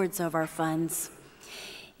stewards of our funds.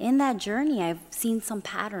 In that journey, I've seen some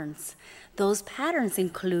patterns. Those patterns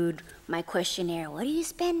include my questionnaire. What do you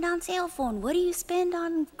spend on cell phone? What do you spend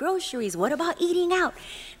on groceries? What about eating out?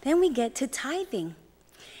 Then we get to tithing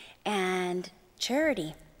and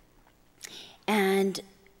charity. And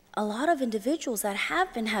a lot of individuals that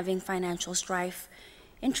have been having financial strife,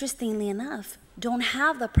 interestingly enough, don't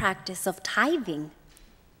have the practice of tithing.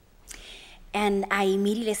 And I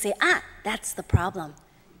immediately say, that's the problem.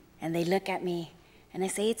 And they look at me and I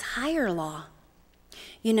say, it's higher law.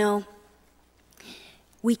 You know,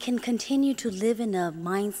 we can continue to live in a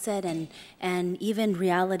mindset and even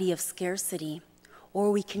reality of scarcity,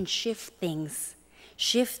 or we can shift things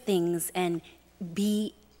and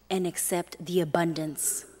be and accept the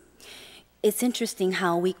abundance. It's interesting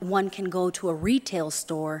how one can go to a retail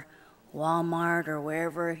store, Walmart or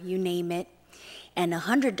wherever, you name it, and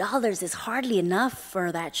 $100 is hardly enough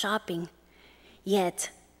for that shopping.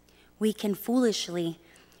 Yet, we can foolishly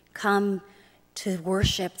come to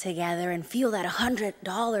worship together and feel that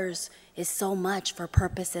 $100 is so much for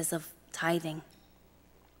purposes of tithing.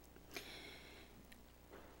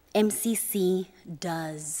 MCC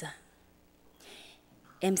does.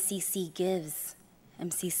 MCC gives.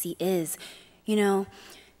 MCC is. You know,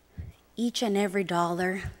 each and every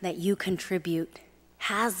dollar that you contribute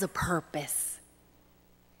has a purpose,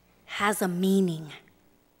 has a meaning.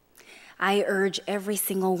 I urge every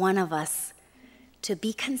single one of us to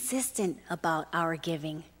be consistent about our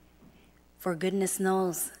giving, for goodness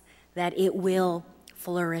knows that it will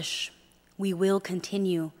flourish. We will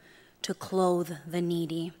continue to clothe the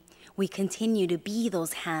needy. We continue to be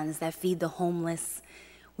those hands that feed the homeless.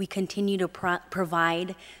 We continue to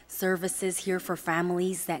provide services here for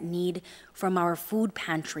families that need from our food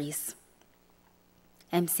pantries.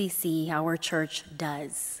 MCC, our church,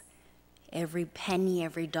 does. Every penny,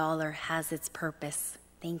 every dollar has its purpose.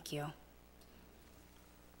 Thank you.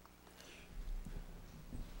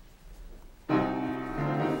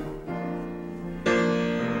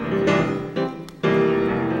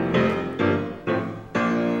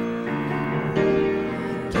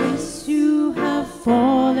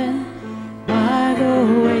 Fallen by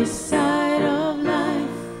the wayside of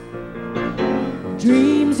life,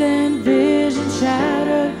 dreams and visions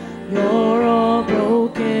shattered, you're all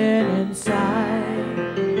broken inside.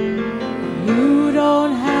 You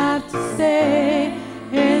don't have to stay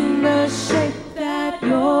in the shape that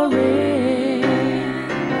you're in.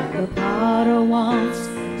 The potter wants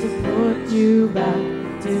to put you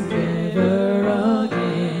back together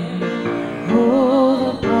again.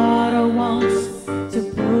 Oh, the potter wants to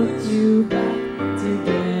put you back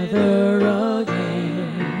together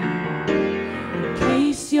again. In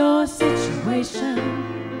case your situation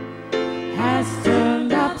has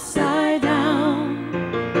turned upside down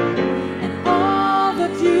and all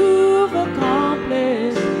that you've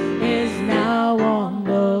accomplished is now on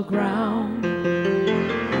the ground,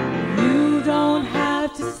 you don't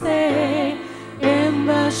have to stay in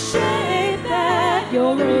the shape that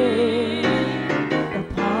you're in. The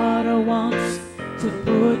potter wants to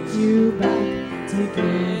put you back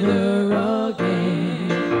together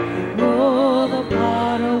again. Oh, the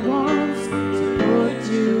potter wants to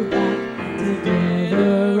put you back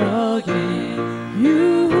together again.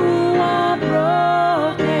 You who are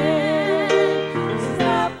broken,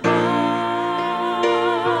 stop by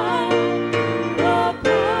the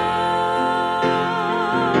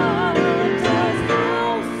potter's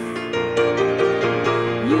house.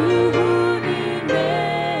 You who need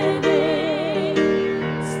mending,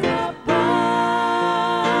 stop by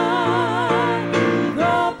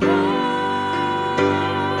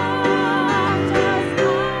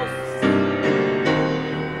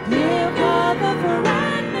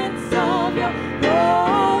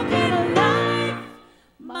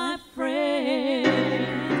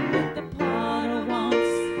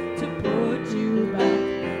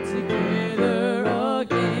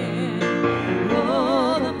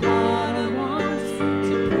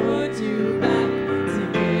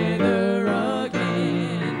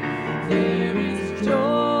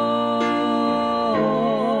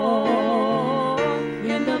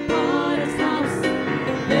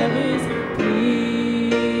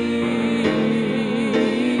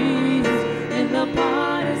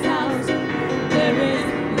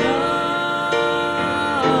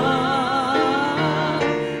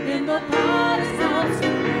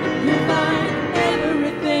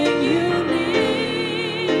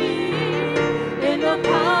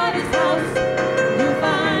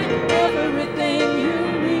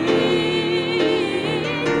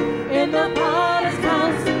In the potter's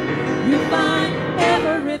house, you find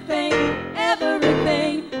everything,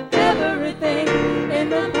 everything, everything. In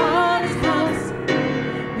the potter's house,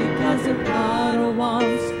 because the potter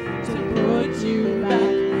wants to put you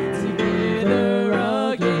back together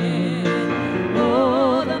again.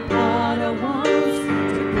 Oh, the potter wants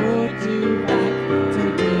to put you back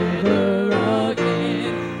together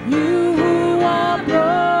again. You who are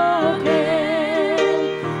broken,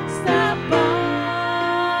 stop by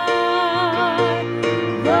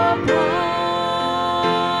the potter's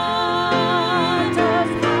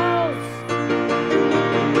house.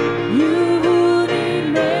 You who need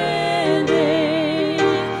mending,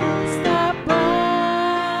 stop by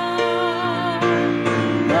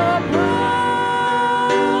the potter's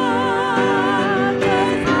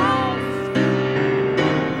house.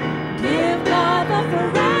 Give God the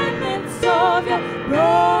fragments of your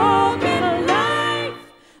broken life,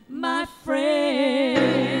 my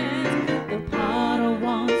friend. The potter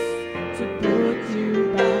wants to put you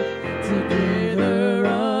back together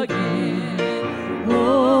again.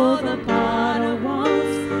 Oh, the potter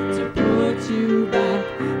wants to put you back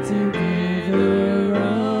together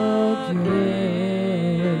again.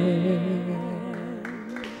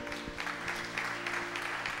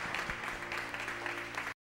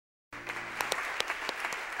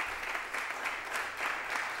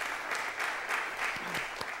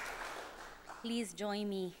 Please join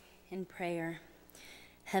me in prayer.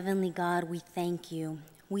 Heavenly God, we thank you.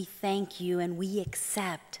 We thank you and we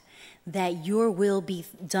accept that your will be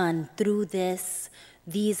done through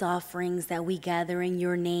these offerings that we gather in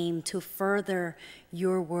your name to further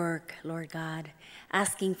your work, Lord God,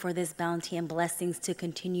 asking for this bounty and blessings to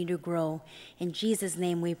continue to grow. In Jesus'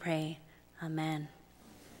 name we pray. Amen.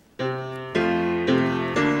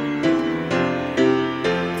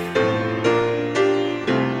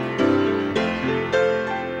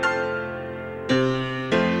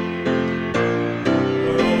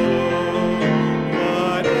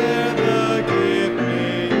 Whatever gift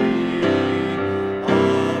may be,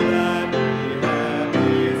 all that we have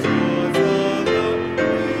is yours alone. We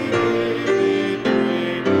give it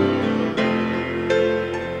gratefully.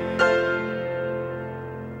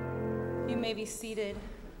 You may be seated.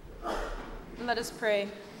 Let us pray.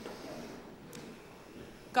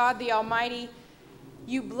 God the Almighty,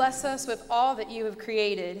 you bless us with all that you have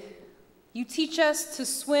created. You teach us to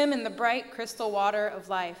swim in the bright crystal water of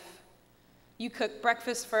life. You cook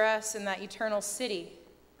breakfast for us in that eternal city.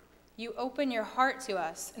 You open your heart to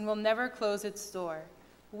us and will never close its door.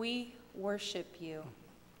 We worship you.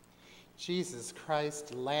 Jesus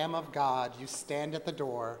Christ, Lamb of God, you stand at the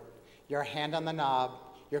door, your hand on the knob,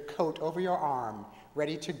 your coat over your arm,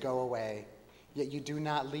 ready to go away. Yet you do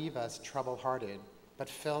not leave us trouble-hearted, but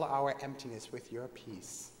fill our emptiness with your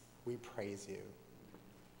peace. We praise you.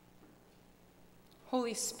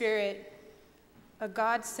 Holy Spirit, a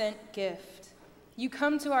God-sent gift, you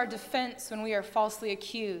come to our defense when we are falsely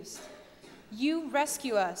accused. You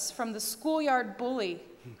rescue us from the schoolyard bully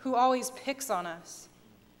who always picks on us.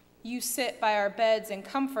 You sit by our beds and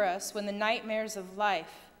comfort us when the nightmares of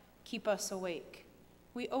life keep us awake.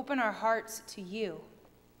 We open our hearts to you.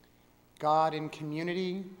 God in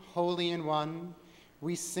community, holy in one,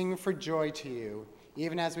 we sing for joy to you,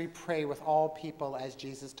 even as we pray with all people as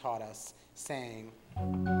Jesus taught us, saying,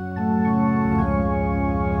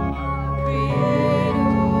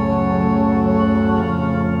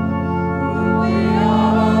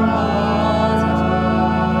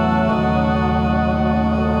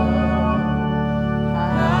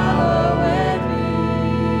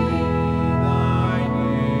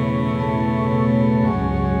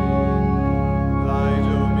 Thy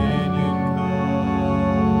dominion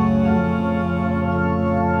come,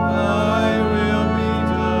 thy will be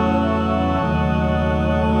done,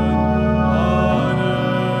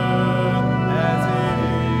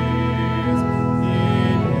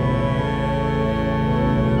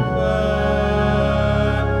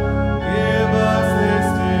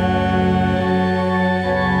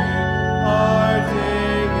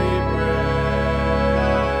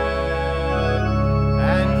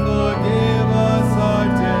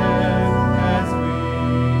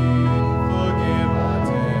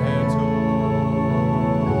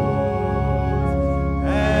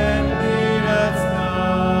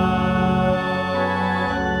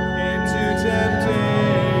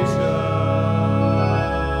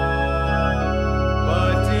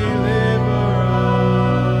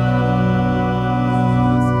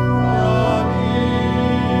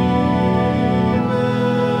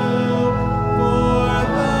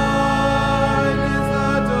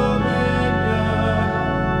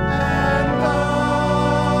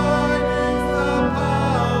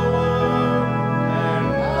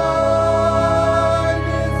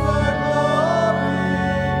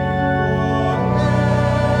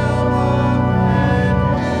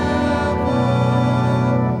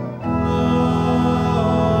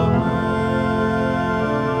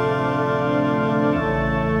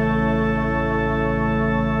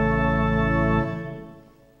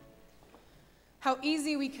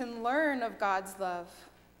 we can learn of God's love,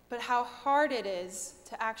 but how hard it is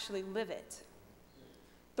to actually live it.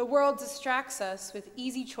 The world distracts us with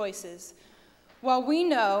easy choices, while we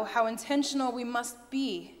know how intentional we must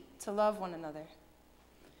be to love one another.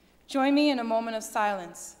 Join me in a moment of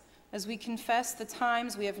silence as we confess the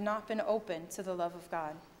times we have not been open to the love of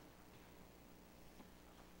God.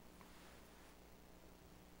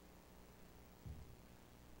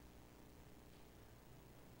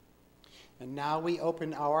 And now we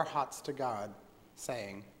open our hearts to God,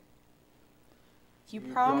 saying, You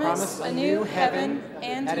promise a new heaven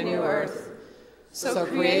and a new earth, so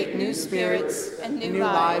create new spirits and new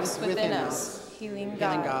lives within us, healing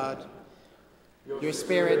God. Your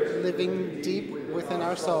Spirit, living deep within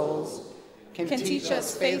our souls, can teach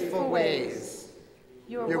us faithful ways.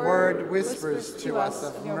 Your word whispers to us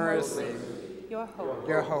of mercy, your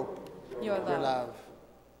hope, your love.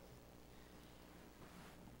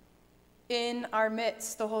 In our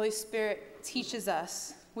midst, the Holy Spirit teaches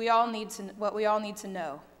us what we all need to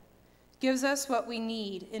know, gives us what we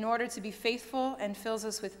need in order to be faithful, and fills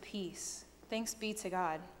us with peace. Thanks be to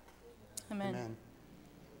God. Amen. Amen.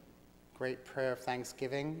 Great prayer of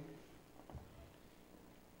thanksgiving.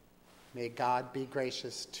 May God be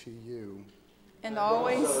gracious to you. And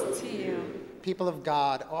always to you. People of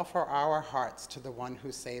God, offer our hearts to the one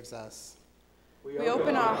who saves us. We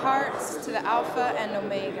open our hearts to the Alpha and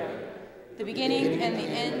Omega, the beginning and the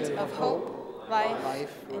end of hope,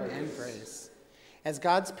 life and grace. As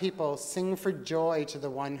God's people, sing for joy to the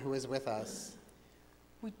one who is with us.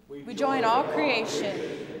 We join all creation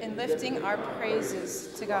in lifting our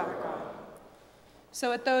praises to God. So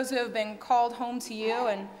with those who have been called home to you,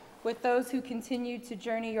 and with those who continue to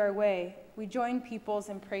journey your way, we join peoples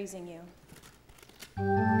in praising you.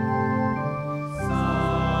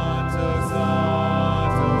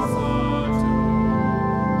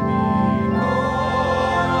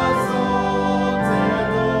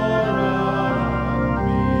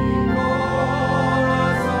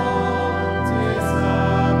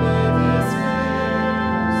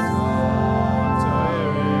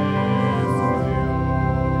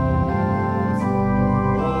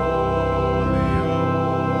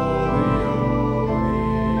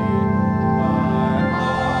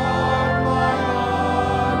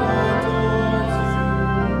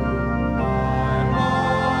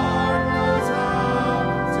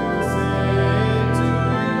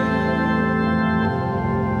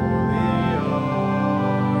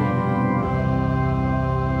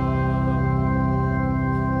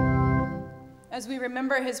 As we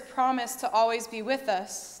remember his promise to always be with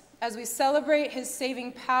us, as we celebrate his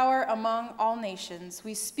saving power among all nations,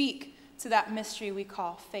 we speak to that mystery we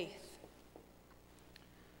call faith.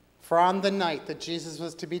 For on the night that Jesus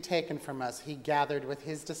was to be taken from us, he gathered with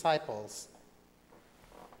his disciples.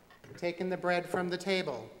 Taking the bread from the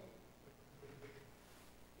table,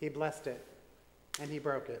 he blessed it, and he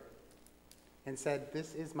broke it, and said,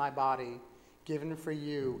 "This is my body, given for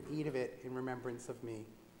you. Eat of it in remembrance of me."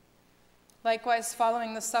 Likewise,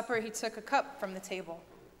 following the supper, he took a cup from the table.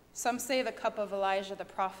 Some say the cup of Elijah the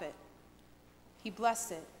prophet. He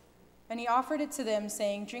blessed it, and he offered it to them,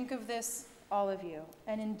 saying, "Drink of this, all of you,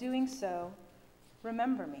 and in doing so,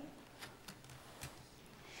 remember me."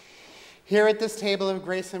 Here at this table of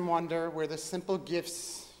grace and wonder, where the simple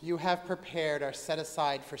gifts you have prepared are set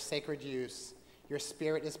aside for sacred use, your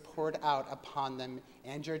Spirit is poured out upon them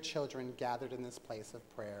and your children gathered in this place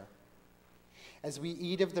of prayer. As we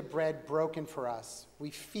eat of the bread broken for us, we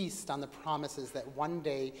feast on the promises that one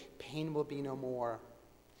day pain will be no more,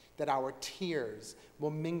 that our tears will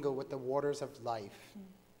mingle with the waters of life.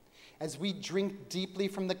 As we drink deeply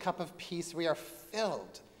from the cup of peace, we are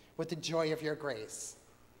filled with the joy of your grace.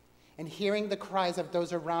 And hearing the cries of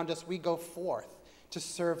those around us, we go forth to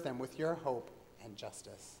serve them with your hope and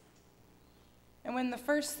justice. And when the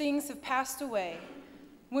first things have passed away,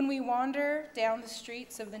 when we wander down the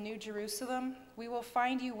streets of the New Jerusalem, we will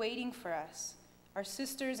find you waiting for us, our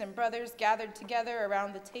sisters and brothers gathered together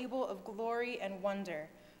around the table of glory and wonder,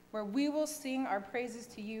 where we will sing our praises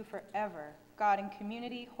to you forever, God in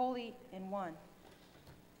community, holy in one.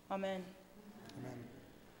 Amen. Amen.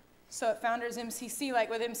 So at Founders MCC, like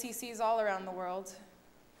with MCCs all around the world,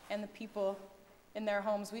 and the people in their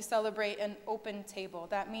homes, we celebrate an open table.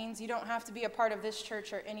 That means you don't have to be a part of this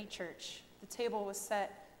church or any church. The table was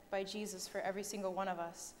set by Jesus for every single one of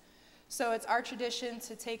us. So it's our tradition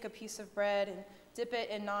to take a piece of bread and dip it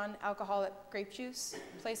in non-alcoholic grape juice,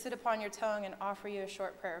 place it upon your tongue, and offer you a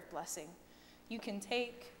short prayer of blessing. You can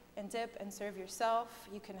take and dip and serve yourself.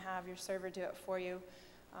 You can have your server do it for you.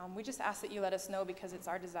 We just ask that you let us know because it's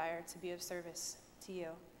our desire to be of service to you.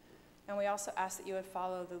 And we also ask that you would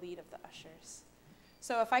follow the lead of the ushers.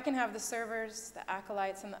 So if I can have the servers, the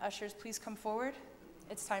acolytes, and the ushers please come forward,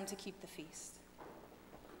 it's time to keep the feast.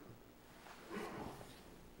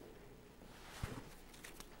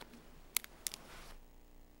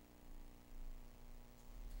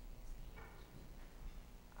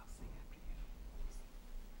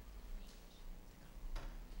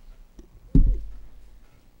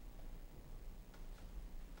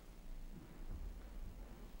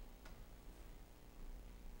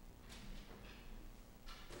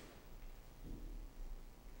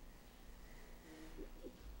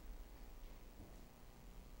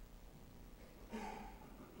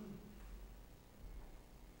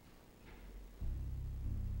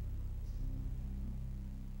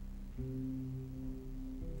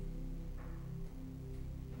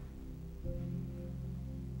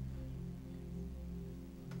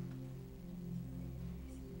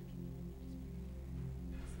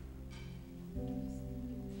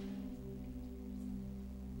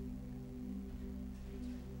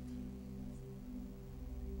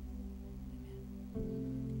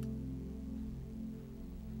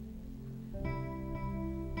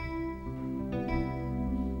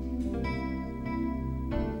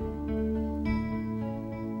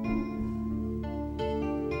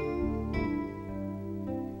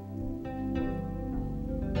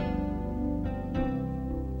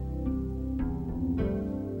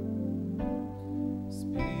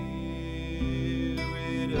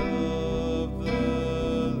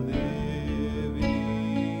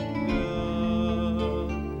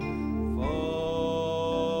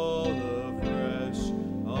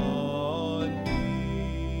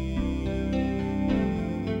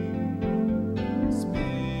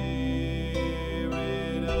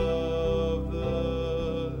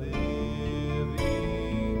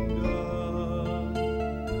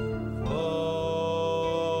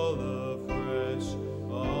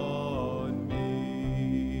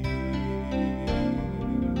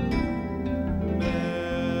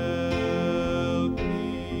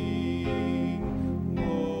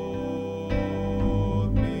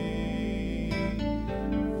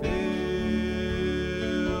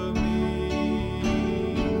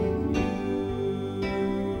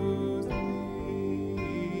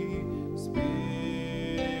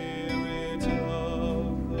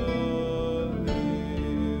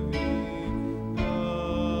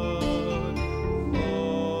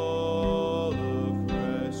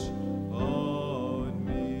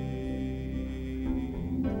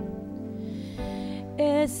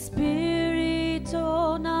 Espiritu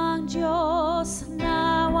ng Diyos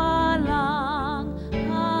na walang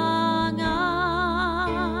hangan,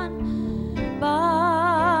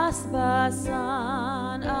 basbasan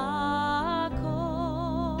ako.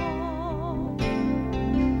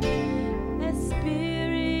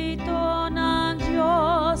 Espiritu ng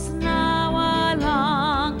Diyos na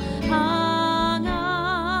walang hangan,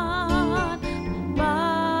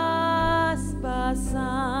 basbasan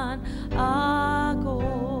ako.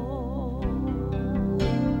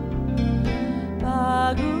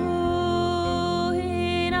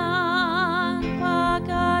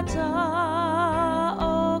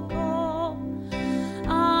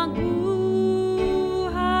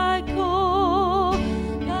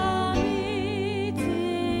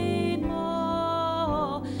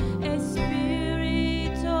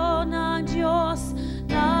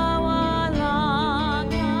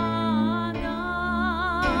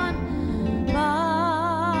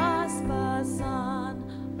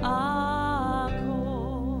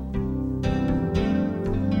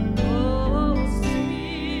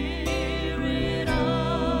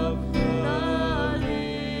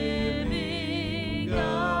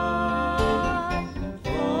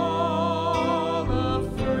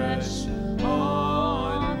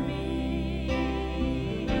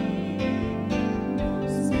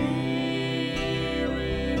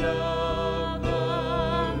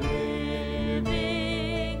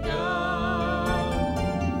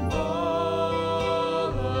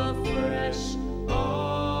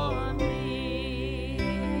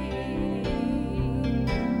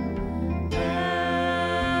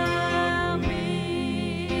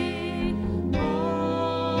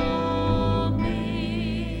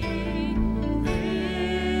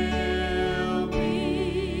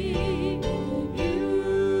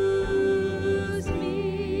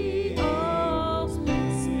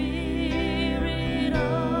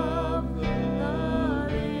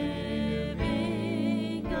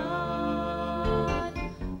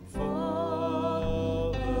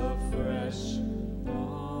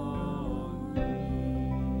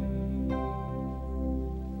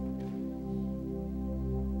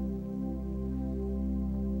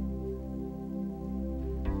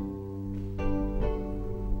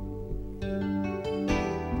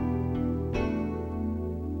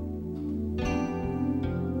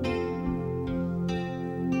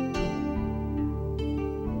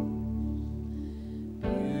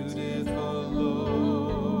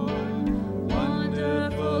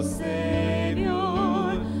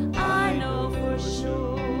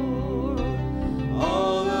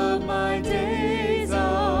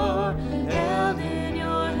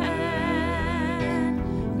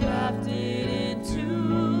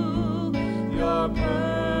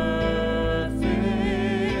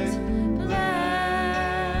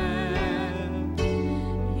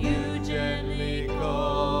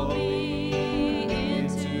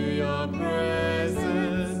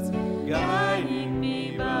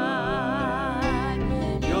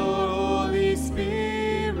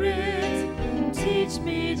 Teach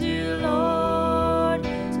me, dear Lord,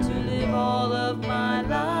 to live all of my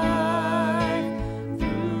life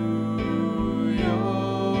through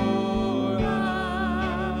your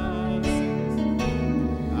eyes.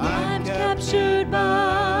 I'm captured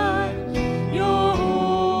by your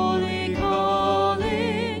holy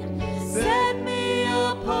calling. Set me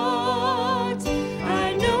apart.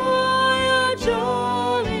 I know you're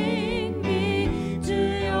drawing me to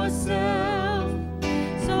yourself.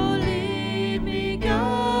 So lead me,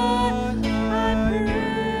 God, I pray.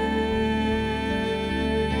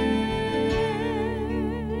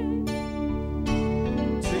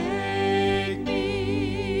 Take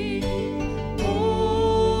me,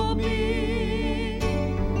 hold me,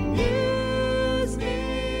 use me,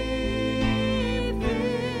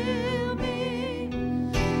 fill me.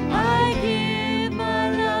 I give my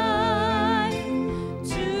life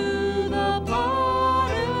to the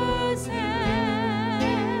potter's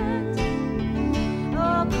hand.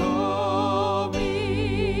 Oh, call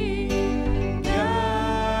me,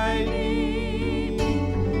 guide me,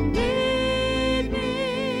 lead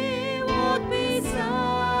me, walk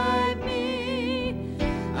beside me.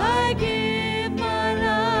 I give my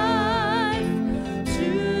life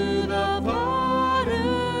to the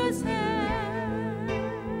potter's hand.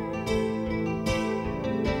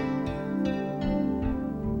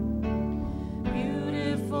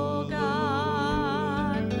 Beautiful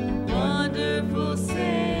God, wonderful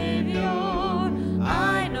Savior,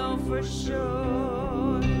 I know for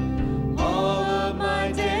sure all of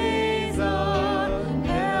my days are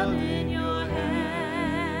held in your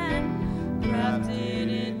hand, crafted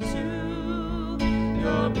into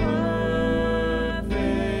your perfect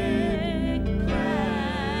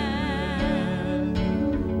plan.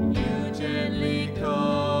 You gently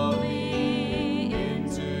call me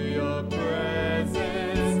into your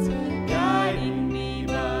presence, guiding me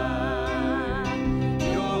by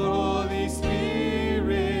your Holy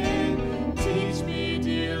Spirit. Teach me,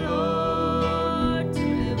 dear Lord, to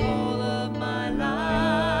live all of my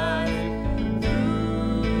life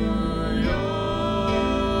through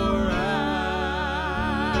your eyes.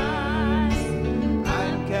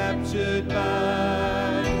 I'm captured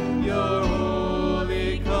by your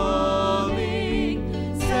holy calling.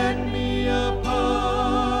 Set me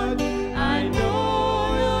apart. I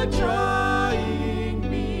know you're drawing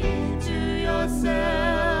me to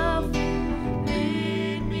yourself.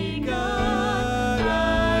 Lead me, God,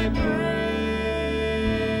 I pray.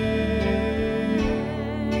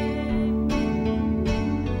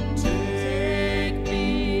 Take me,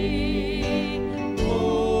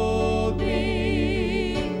 hold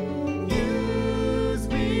me, use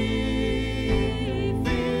me,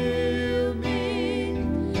 fill me.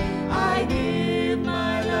 I give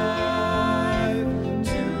my life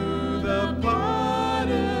to the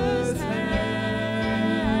potter's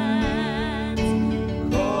hands.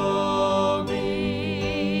 Call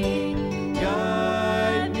me,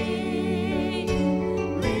 guide me,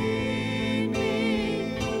 lead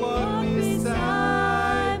me, walk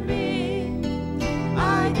beside me.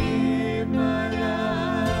 I give my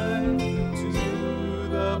life to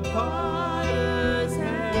the potter's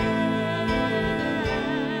hand.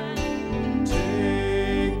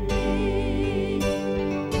 Take me,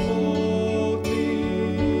 hold me,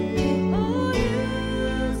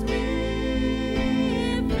 use me,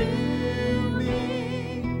 fill me.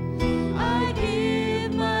 I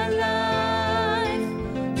give my life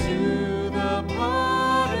to the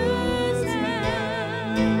potter's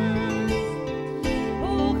hands.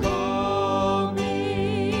 Oh, call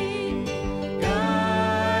me,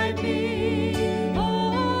 guide me,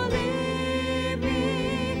 oh, lead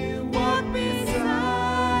me, walk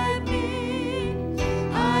beside me.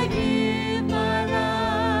 I give my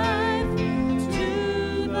life to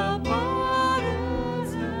the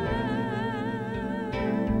potter's hands.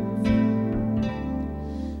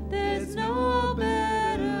 There's no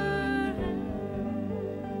better hand.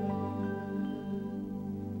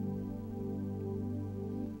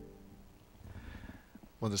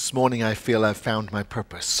 Well, this morning I feel I've found my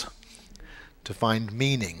purpose, to find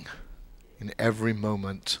meaning in every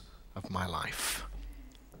moment of my life.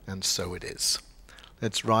 And so it is.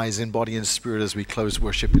 Let's rise in body and spirit as we close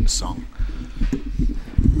worship in song.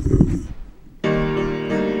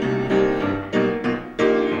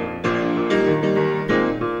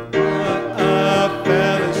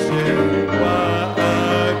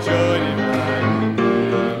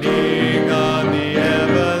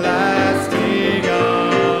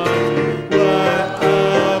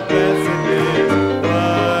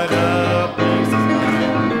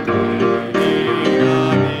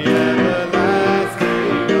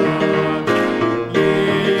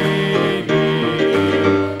 Lead me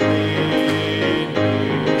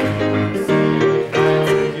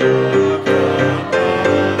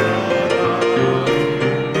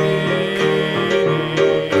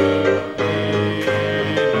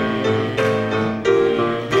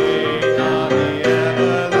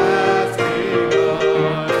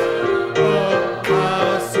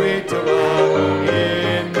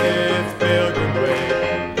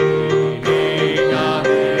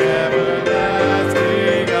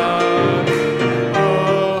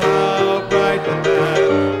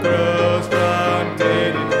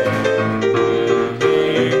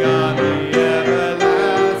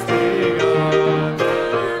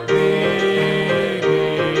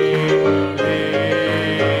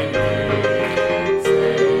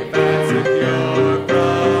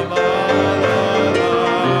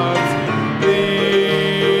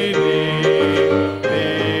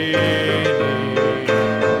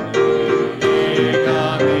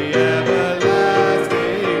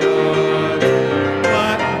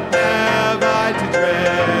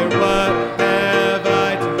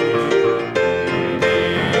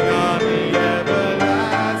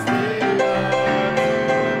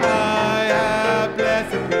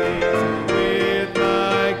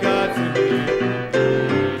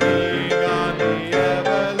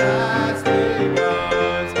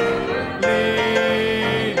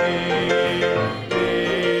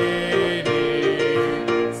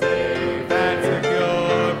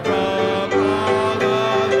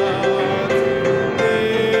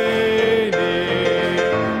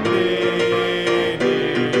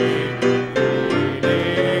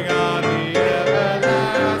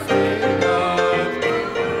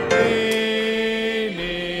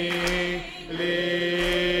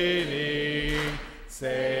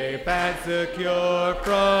secure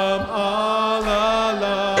from all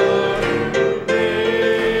alarm.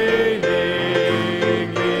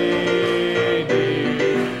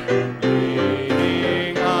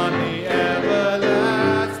 Leaning on the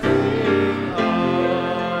everlasting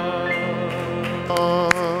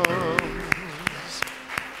arms.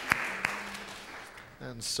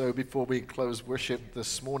 And so before we close worship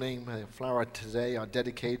this morning, the flower today are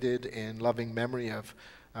dedicated in loving memory of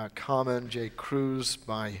Carmen J. Cruz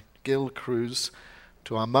by Gil Cruz,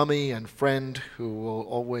 to our mummy and friend who will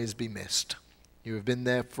always be missed. You have been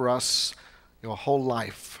there for us your whole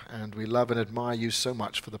life, and we love and admire you so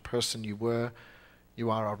much for the person you were.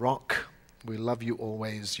 You are a rock. We love you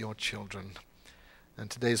always, your children.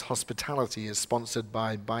 And today's hospitality is sponsored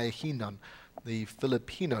by Bayahinan, the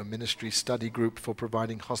Filipino ministry study group for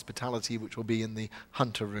providing hospitality, which will be in the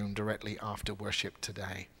Hunter Room directly after worship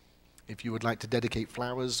today. If you would like to dedicate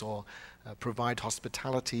flowers or provide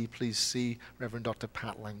hospitality, please see Reverend Dr.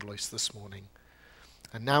 Pat Langlois this morning.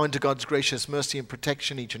 And now into God's gracious mercy and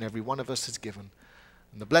protection each and every one of us is given.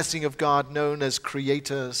 And the blessing of God, known as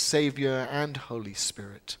Creator, Savior, and Holy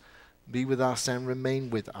Spirit, be with us and remain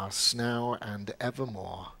with us now and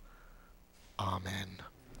evermore. Amen.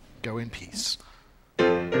 Go in peace.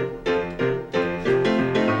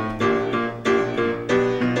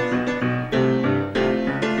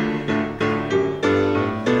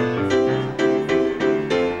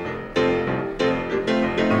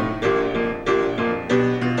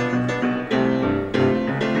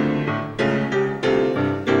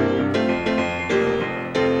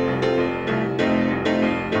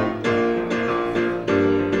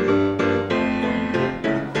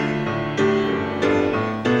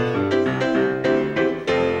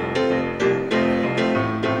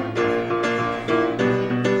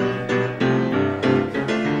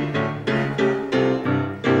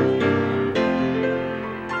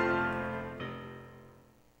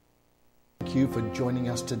 For joining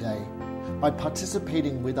us today. By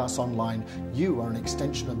participating with us online, you are an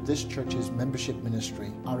extension of this church's membership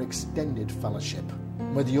ministry, our extended fellowship.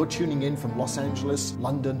 Whether you're tuning in from Los Angeles,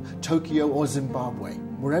 London, Tokyo, or Zimbabwe,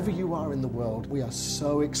 wherever you are in the world, we are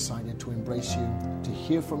so excited to embrace you, to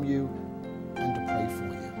hear from you, and to pray for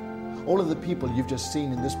you. All of the people you've just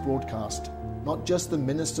seen in this broadcast, not just the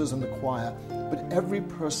ministers and the choir, but every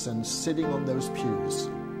person sitting on those pews,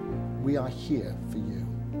 we are here for you.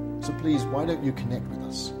 So please, why don't you connect with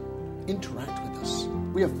us? Interact with us.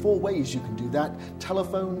 We have 4 ways you can do that: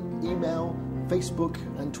 telephone, email, Facebook,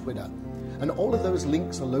 and Twitter. And all of those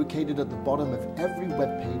links are located at the bottom of every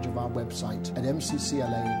webpage of our website at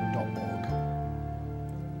MCCLA.org.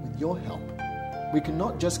 With your help, we can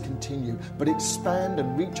not just continue, but expand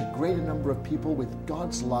and reach a greater number of people with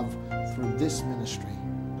God's love through this ministry.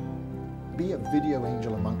 Be a video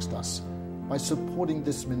angel amongst us by supporting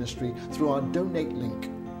this ministry through our donate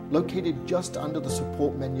link, located just under the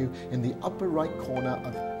support menu in the upper right corner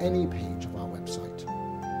of any page of our website.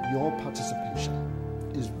 Your participation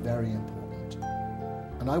is very important.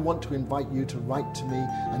 And I want to invite you to write to me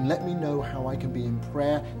and let me know how I can be in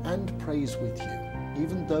prayer and praise with you.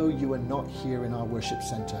 Even though you are not here in our worship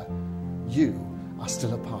center, you are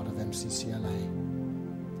still a part of MCCLA.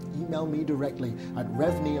 Email me directly at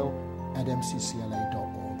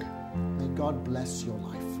revneil@mccla.org. May God bless your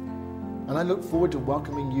life. And I look forward to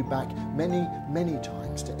welcoming you back many, many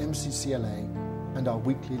times to MCCLA and our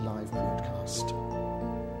weekly live broadcast.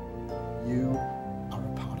 You